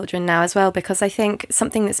younger children now as well, because I think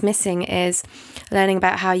something that's missing is learning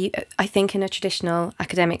about how I think in a traditional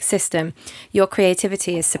academic system, your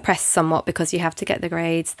creativity is suppressed somewhat because you have to get the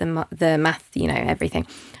grades, the math, you know, everything.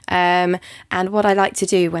 And what I like to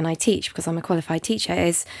do when I teach, because I'm a qualified teacher,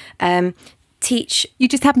 is teach. You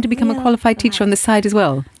just happen to become a qualified teacher on the side as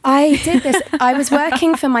well. I did this. I was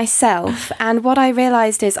working for myself, and what I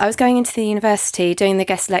realised is I was going into the university doing the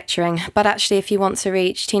guest lecturing, but actually if you want to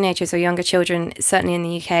reach teenagers or younger children, certainly in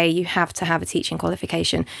the UK, you have to have a teaching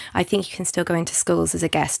qualification. I think you can still go into schools as a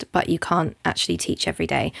guest, but you can't actually teach every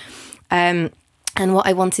day. And what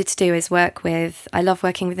I wanted to do is I love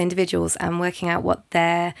working with individuals and working out what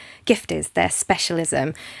their gift is, their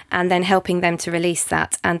specialism, and then helping them to release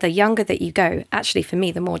that. And the younger that you go, actually for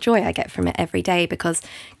me, the more joy I get from it every day, because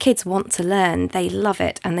kids want to learn, they love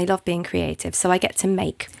it, and they love being creative. So I get to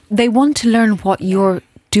make. They want to learn what you're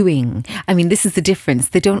doing. I mean, this is the difference.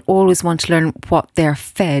 They don't always want to learn what they're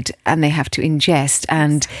fed and they have to ingest,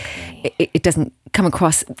 and it doesn't come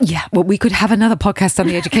across. Well, we could have another podcast on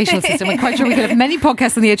the educational system. I'm quite sure we could have many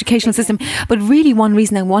podcasts on the educational system. But really, one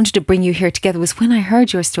reason I wanted to bring you here together was when I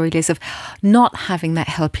heard your story, Liz, of not having that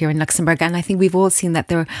help here in Luxembourg. And I think we've all seen that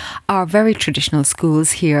there are very traditional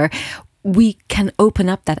schools here. We can open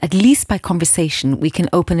up that, at least by conversation, we can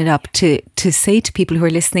open it up to say to people who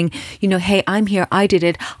are listening, you know, hey, I'm here, I did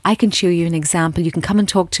it, I can show you an example, you can come and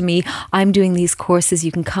talk to me, I'm doing these courses,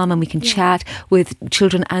 you can come and we can chat with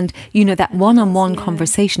children. And, you know, that one-on-one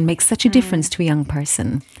conversation makes such a difference to a young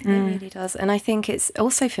person. It really does. And I think it's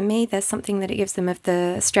also, for me, there's something that it gives them of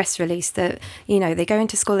the stress release that, you know, they go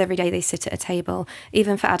into school every day, they sit at a table.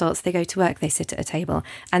 Even for adults, they go to work, they sit at a table.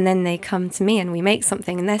 And then they come to me and we make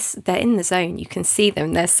something, and they're in the zone. You can see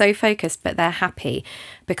them. They're so focused, but they're happy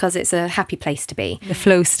because it's a happy place to be. The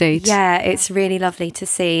flow state. Yeah, it's really lovely to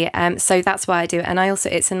see. So that's why I do it. And I also,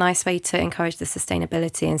 it's a nice way to encourage the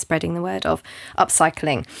sustainability and spreading the word of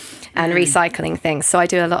upcycling and recycling things. So I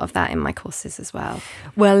do a lot of that in my courses as well.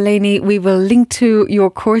 Well, Lainey, we will link to your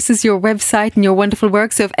courses, your website and your wonderful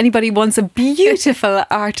work. So if anybody wants a beautiful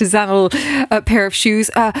artisanal pair of shoes,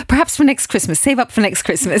 perhaps for next Christmas, save up for next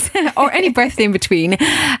Christmas or any birthday in between.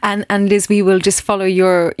 And Liz, we will just follow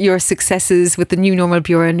your successes with the New Normal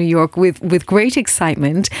Bureau in New York with great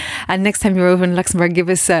excitement. And next time you're over in Luxembourg, give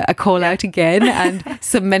us a call out again, and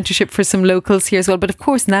some mentorship for some locals here as well. But of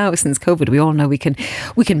course, now since COVID, we all know we can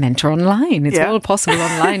mentor online. It's all possible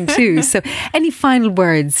online too. So any final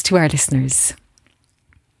words to our listeners?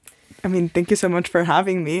 I mean, thank you so much for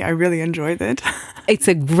having me. I really enjoyed it. It's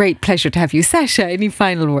a great pleasure to have you. Sasha, any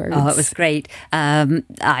final words? Oh, it was great.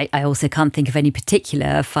 I also can't think of any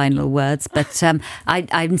particular final words, but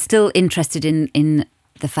I'm still interested in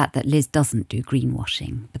the fact that Liz doesn't do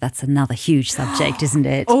greenwashing, but that's another huge subject, isn't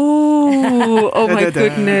it? Oh my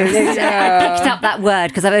goodness. I picked up that word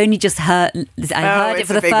because I've only just heard it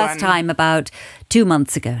for the first time about 2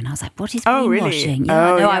 months ago, and I was like, what is greenwashing?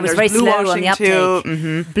 Really? I was very slow on the uptake.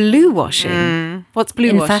 Mm-hmm. Blue washing? What's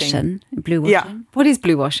blue washing? In fashion, blue washing. Yeah. What is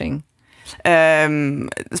blue washing?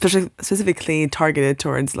 Specifically targeted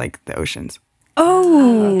towards like the oceans.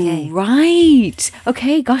 Oh, okay. Right.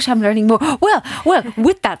 Okay, gosh, I'm learning more. Well,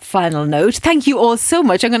 with that final note, thank you all so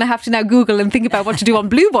much. I'm going to have to now Google and think about what to do on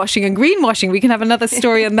blue washing and green washing. We can have another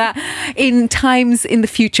story on that in times in the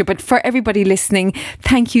future. But for everybody listening,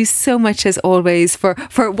 thank you so much as always for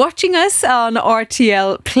watching us on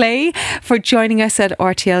RTL Play, for joining us at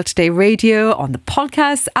RTL Today Radio, on the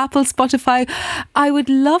podcast, Apple, Spotify. I would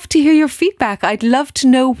love to hear your feedback. I'd love to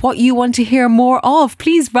know what you want to hear more of.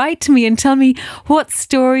 Please write to me and tell me what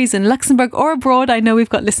stories in Luxembourg or abroad, I know we've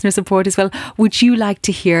got listeners abroad as well, would you like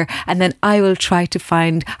to hear? And then I will try to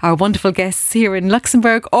find our wonderful guests here in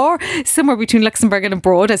Luxembourg or somewhere between Luxembourg and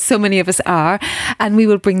abroad, as so many of us are, and we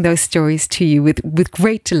will bring those stories to you with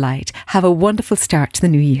great delight. Have a wonderful start to the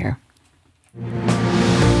new year.